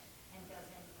and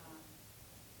doesn't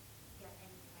get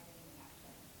any kind of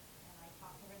infection. And I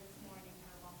talked to her this morning.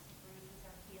 Her lumps and bruises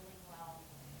are healing well,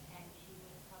 and she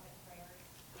would covet prayers,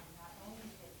 not only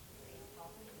that she stays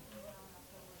healthy between now and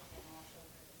October, but also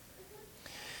for the surgery.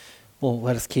 Well,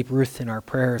 let us keep Ruth in our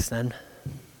prayers then.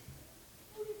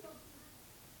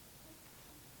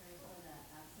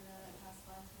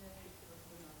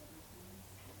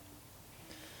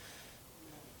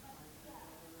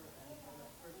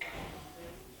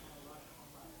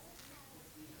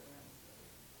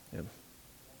 Yep.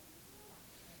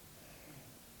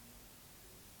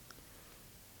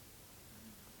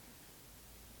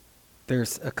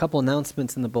 There's a couple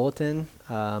announcements in the bulletin,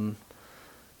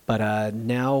 but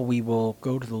now we will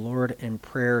go to the Lord in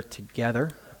prayer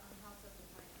together.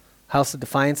 House of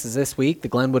Defiance is this week. The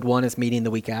Glenwood one is meeting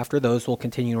the week after. Those will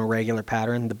continue in a regular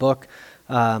pattern. The book,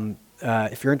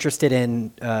 if you're interested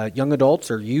in young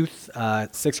adults or youth,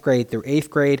 6th grade through 8th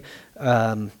grade,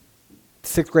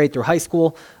 6th grade through high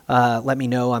school, let me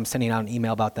know. I'm sending out an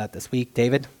email about that this week.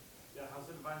 David? Yeah, House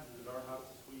of Defiance is at our house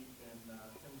this week, and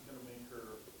Kim's going to make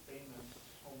her famous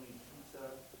homemade pizza,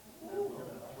 and we're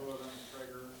going to throw it on the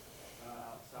Traeger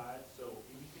outside. So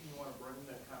anything you want to bring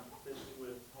that kind of fits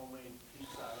with homemade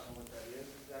pizza, I don't know what that is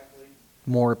exactly.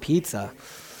 More pizza. Or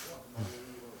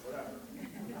whatever.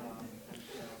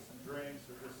 Some drinks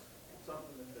or just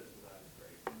something that fits with that is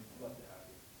great. We'd love to have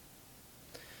you.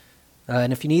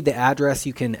 And if you need the address,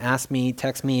 you can ask me,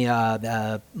 text me.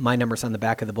 My number's on the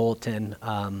back of the bulletin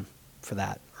for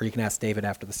that. Or you can ask David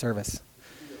after the service.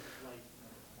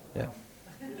 Yeah.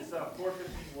 It's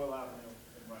 415 Will Avenue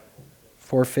in Rifle.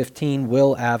 415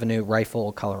 Will Avenue,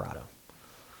 Rifle, Colorado.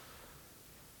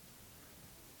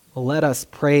 Well, let us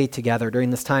pray together. During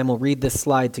this time, we'll read this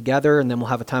slide together, and then we'll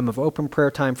have a time of open prayer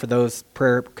time for those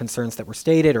prayer concerns that were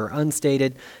stated or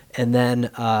unstated. And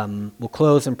then we'll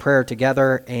close in prayer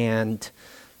together and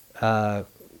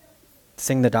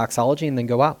sing the doxology and then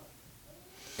go out.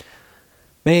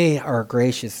 May our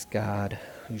gracious God,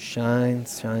 who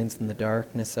shines in the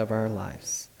darkness of our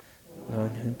lives,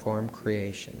 one who formed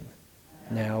creation,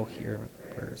 now hear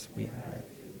the prayers we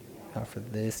offer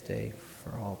this day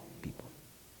for all people.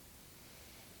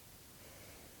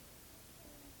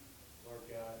 Lord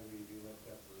God, we do lift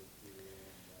up Ruth to you,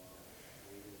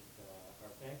 and we just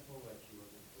are thankful that she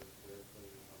wasn't so spiritually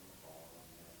from the fall,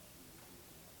 and that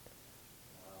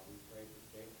we pray for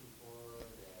safety for her,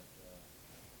 that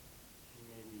she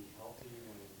may be healthy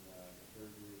when the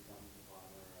surgery comes upon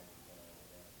her, and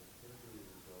that the surgery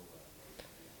will go well, and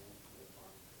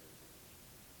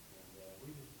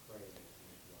we just pray that she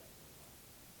is blessed.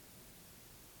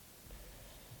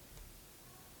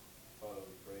 Father,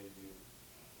 we praise you,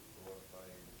 glorify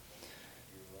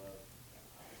your love.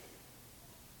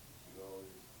 You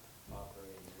always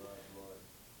operating in love, Lord.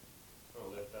 I want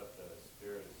to lift up the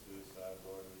spirit of suicide,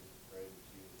 Lord. We just pray that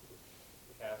you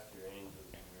cast your angels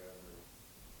and your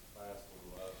everlasting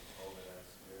love over that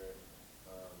spirit.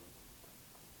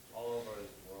 All over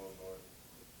this world, Lord.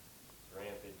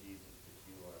 Rampant Jesus, that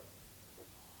you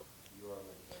are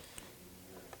majestic and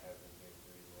you have the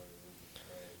victory, Lord. We just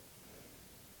pray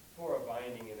for a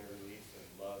binding and a release of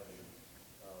love and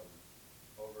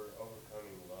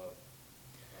overcoming love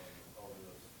over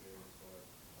those spirits, Lord,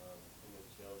 in the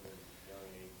children, young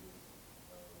ages,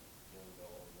 young to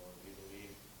old, Lord. We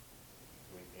believe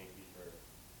and we thank you for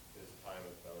this time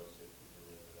of fellowship to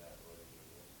deliver that, Lord.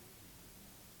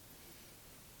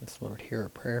 Yes, Lord, hear our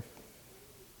prayer.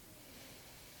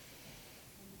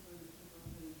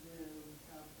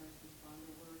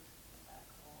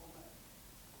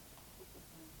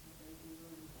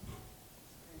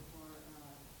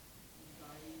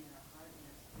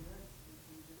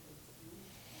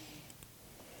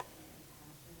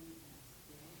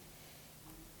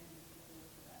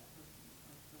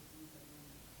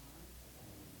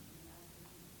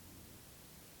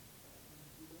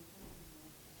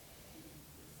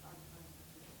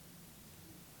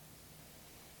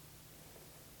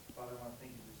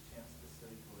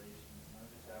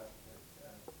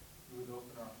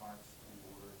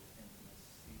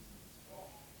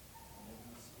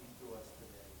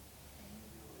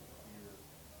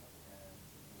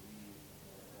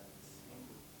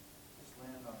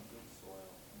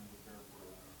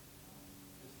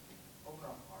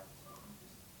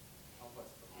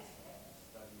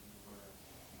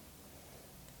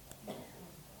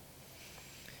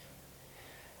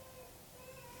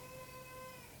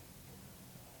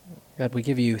 God, we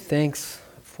give you thanks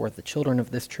for the children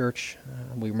of this church.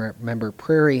 We remember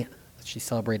Prairie. She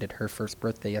celebrated her first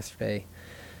birthday yesterday.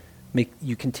 May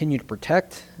you continue to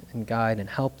protect and guide and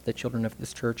help the children of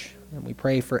this church. And we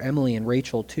pray for Emily and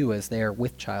Rachel, too, as they are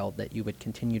with child, that you would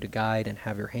continue to guide and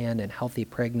have your hand in healthy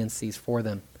pregnancies for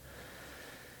them.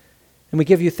 And we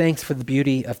give you thanks for the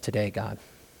beauty of today, God,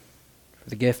 for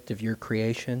the gift of your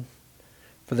creation,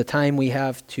 for the time we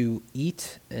have to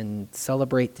eat and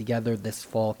celebrate together this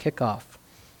fall kickoff.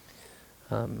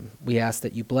 We ask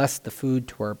that you bless the food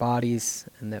to our bodies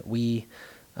and that we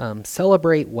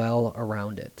celebrate well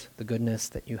around it, the goodness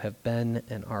that you have been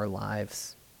in our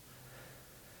lives.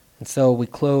 And so we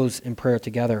close in prayer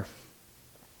together.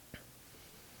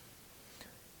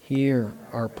 Hear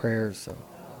our prayers, O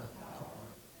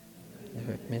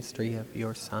the mystery of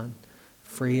your Son.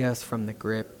 Free us from the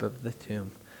grip of the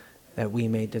tomb, that we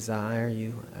may desire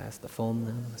you as the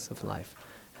fullness of life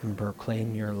and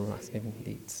proclaim your lasting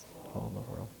deeds to all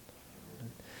the world.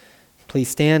 Please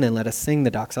stand and let us sing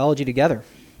the doxology together.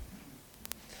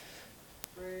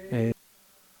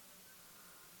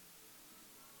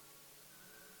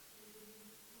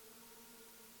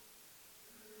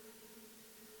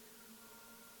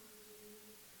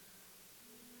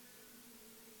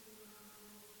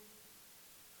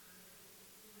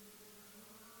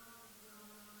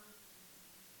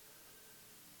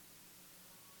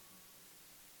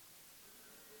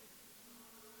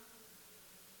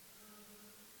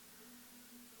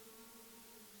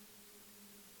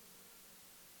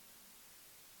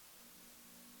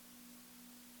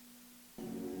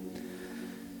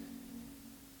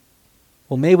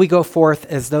 Well, may we go forth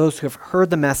as those who have heard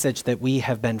the message that we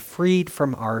have been freed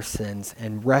from our sins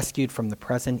and rescued from the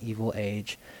present evil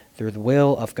age through the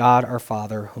will of God our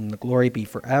Father, whom the glory be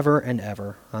forever and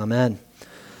ever. Amen.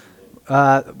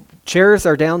 Chairs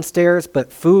are downstairs,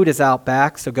 but food is out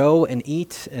back, so go and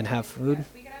eat and have food.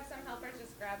 We could have some helpers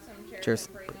just grab some chairs Cheers.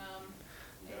 and bring them.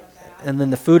 And then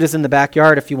the food is in the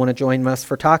backyard if you want to join us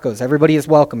for tacos. Everybody is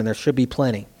welcome, and there should be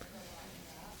plenty.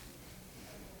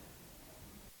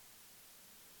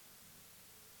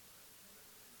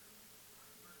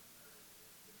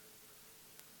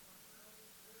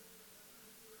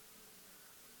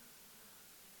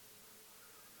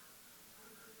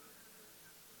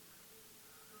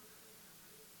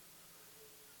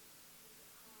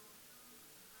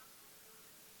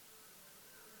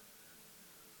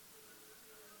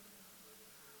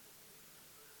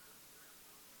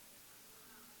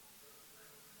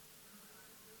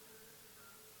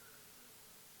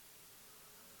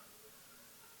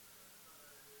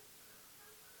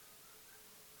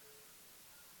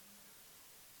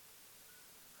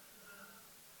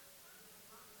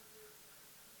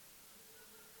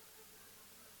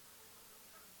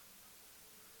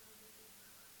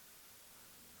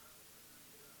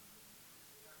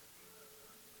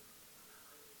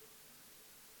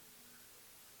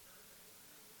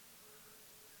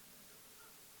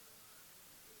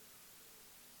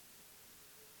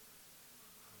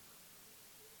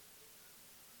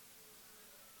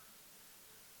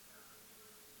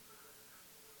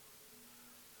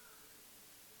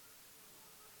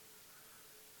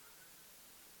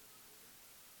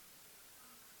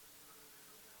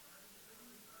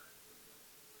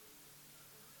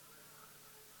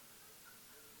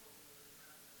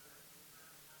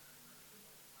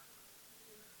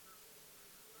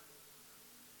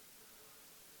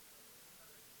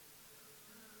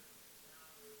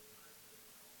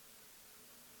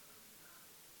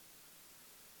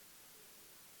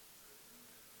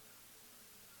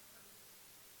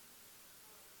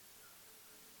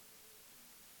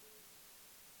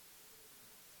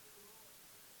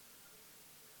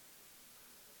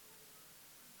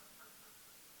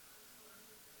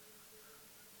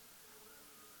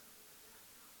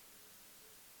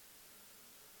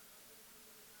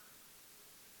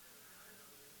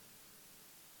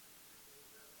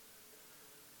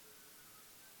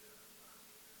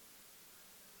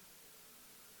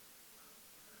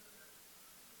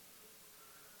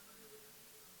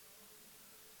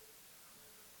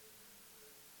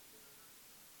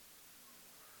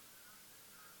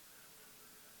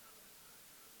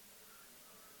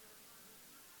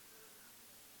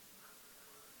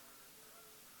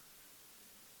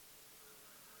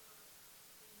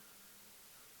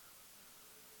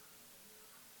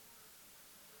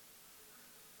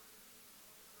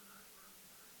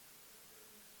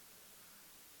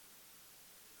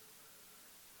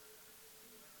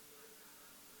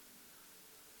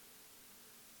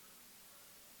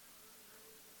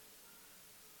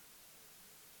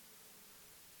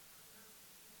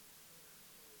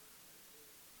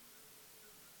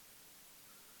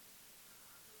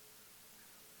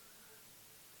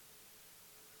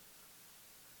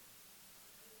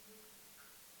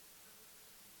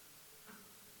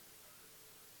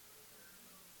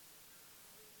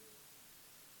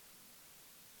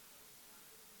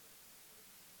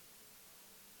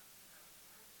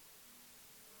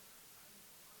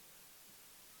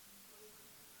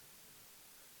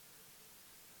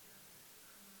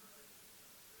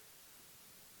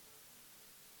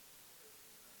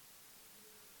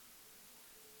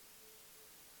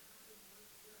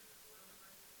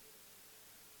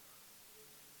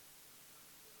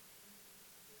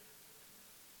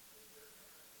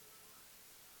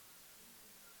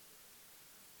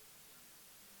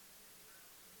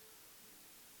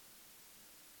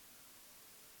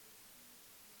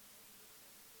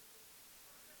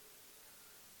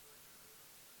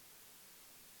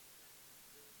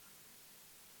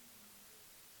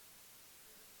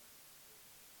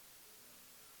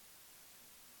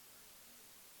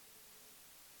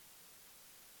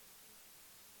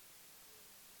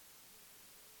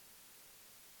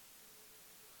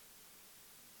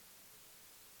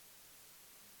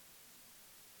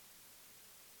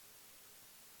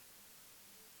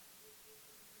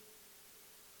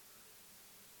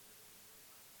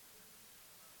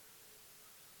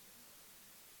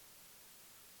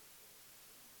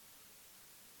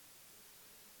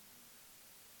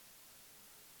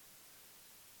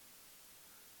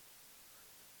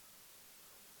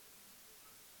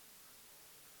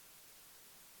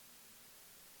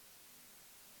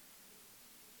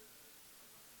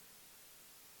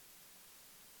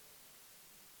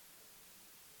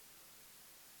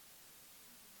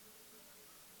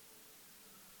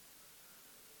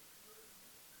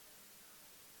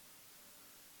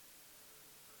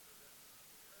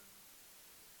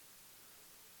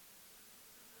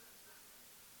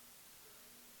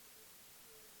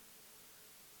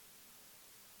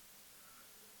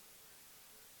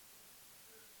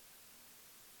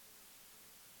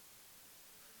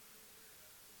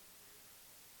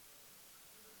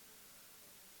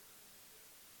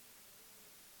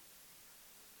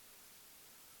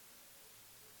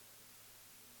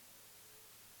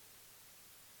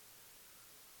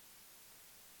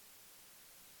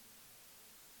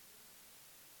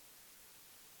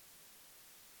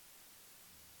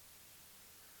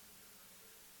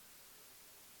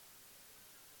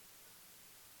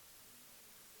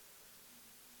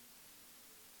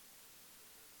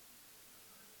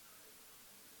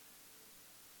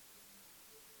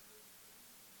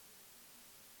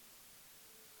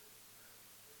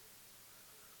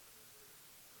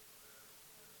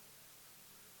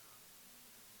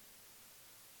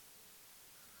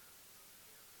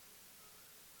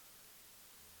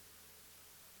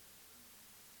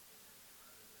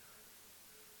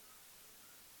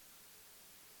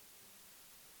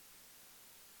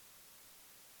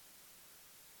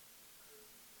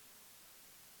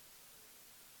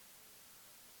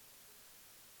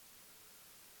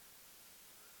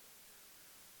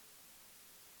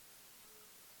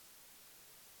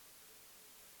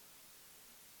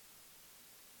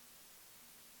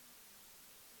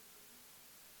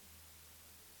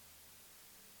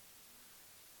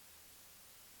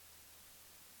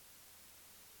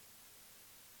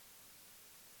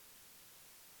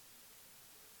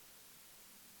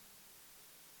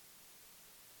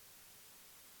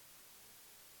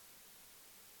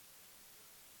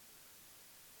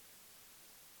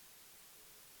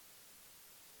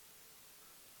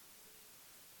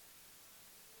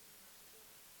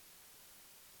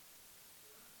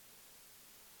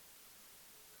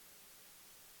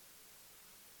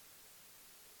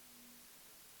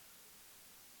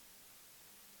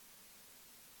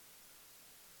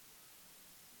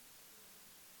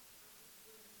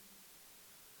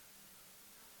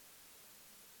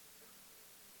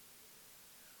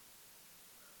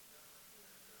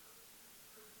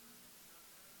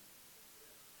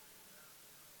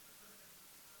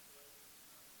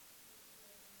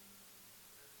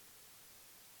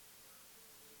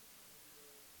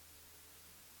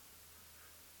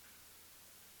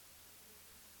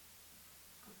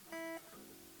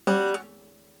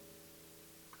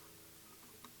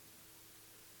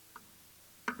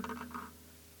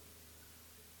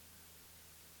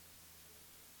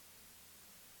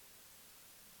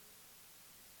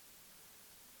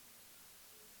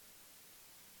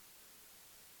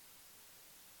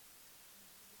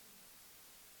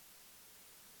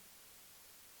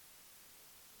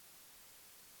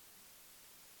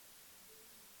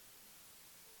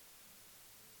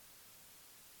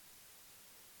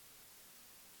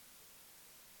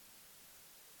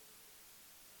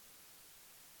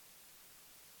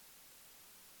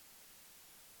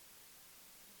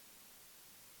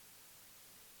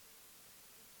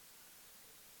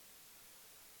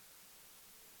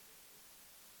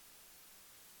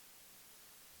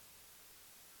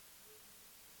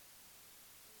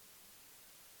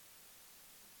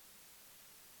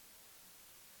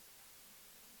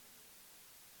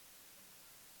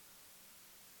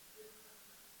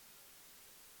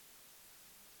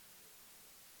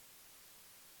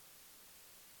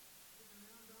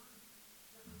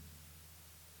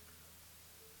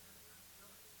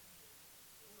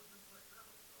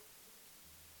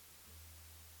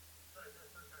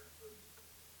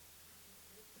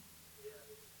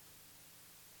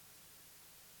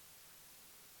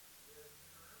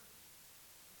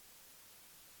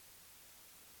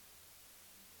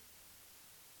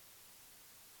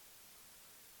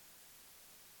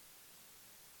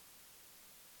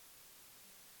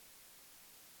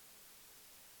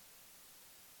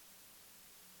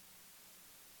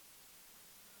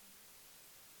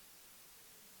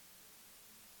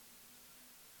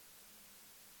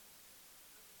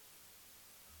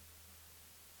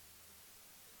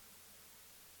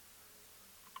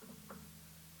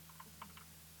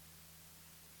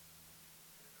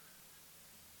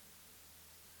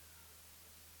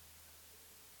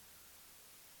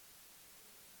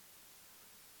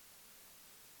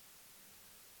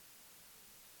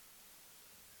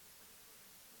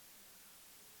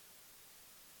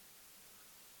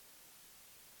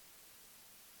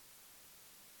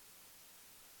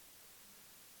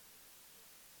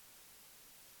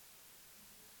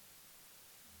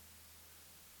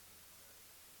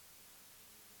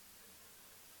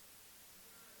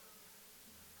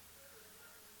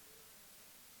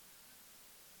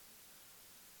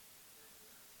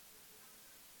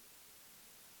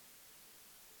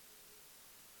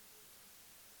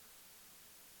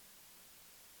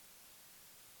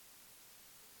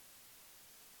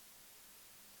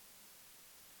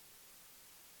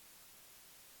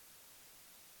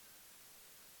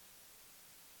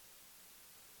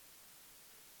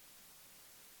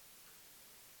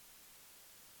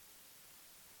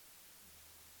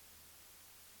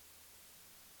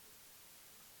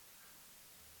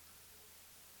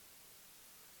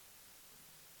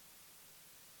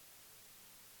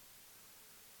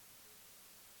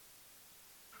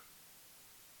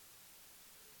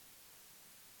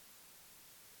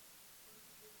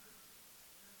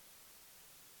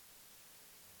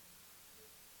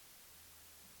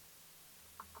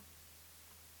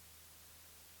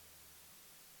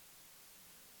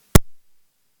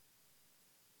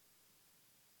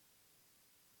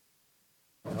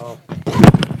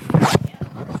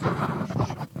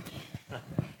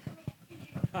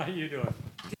 How you doing?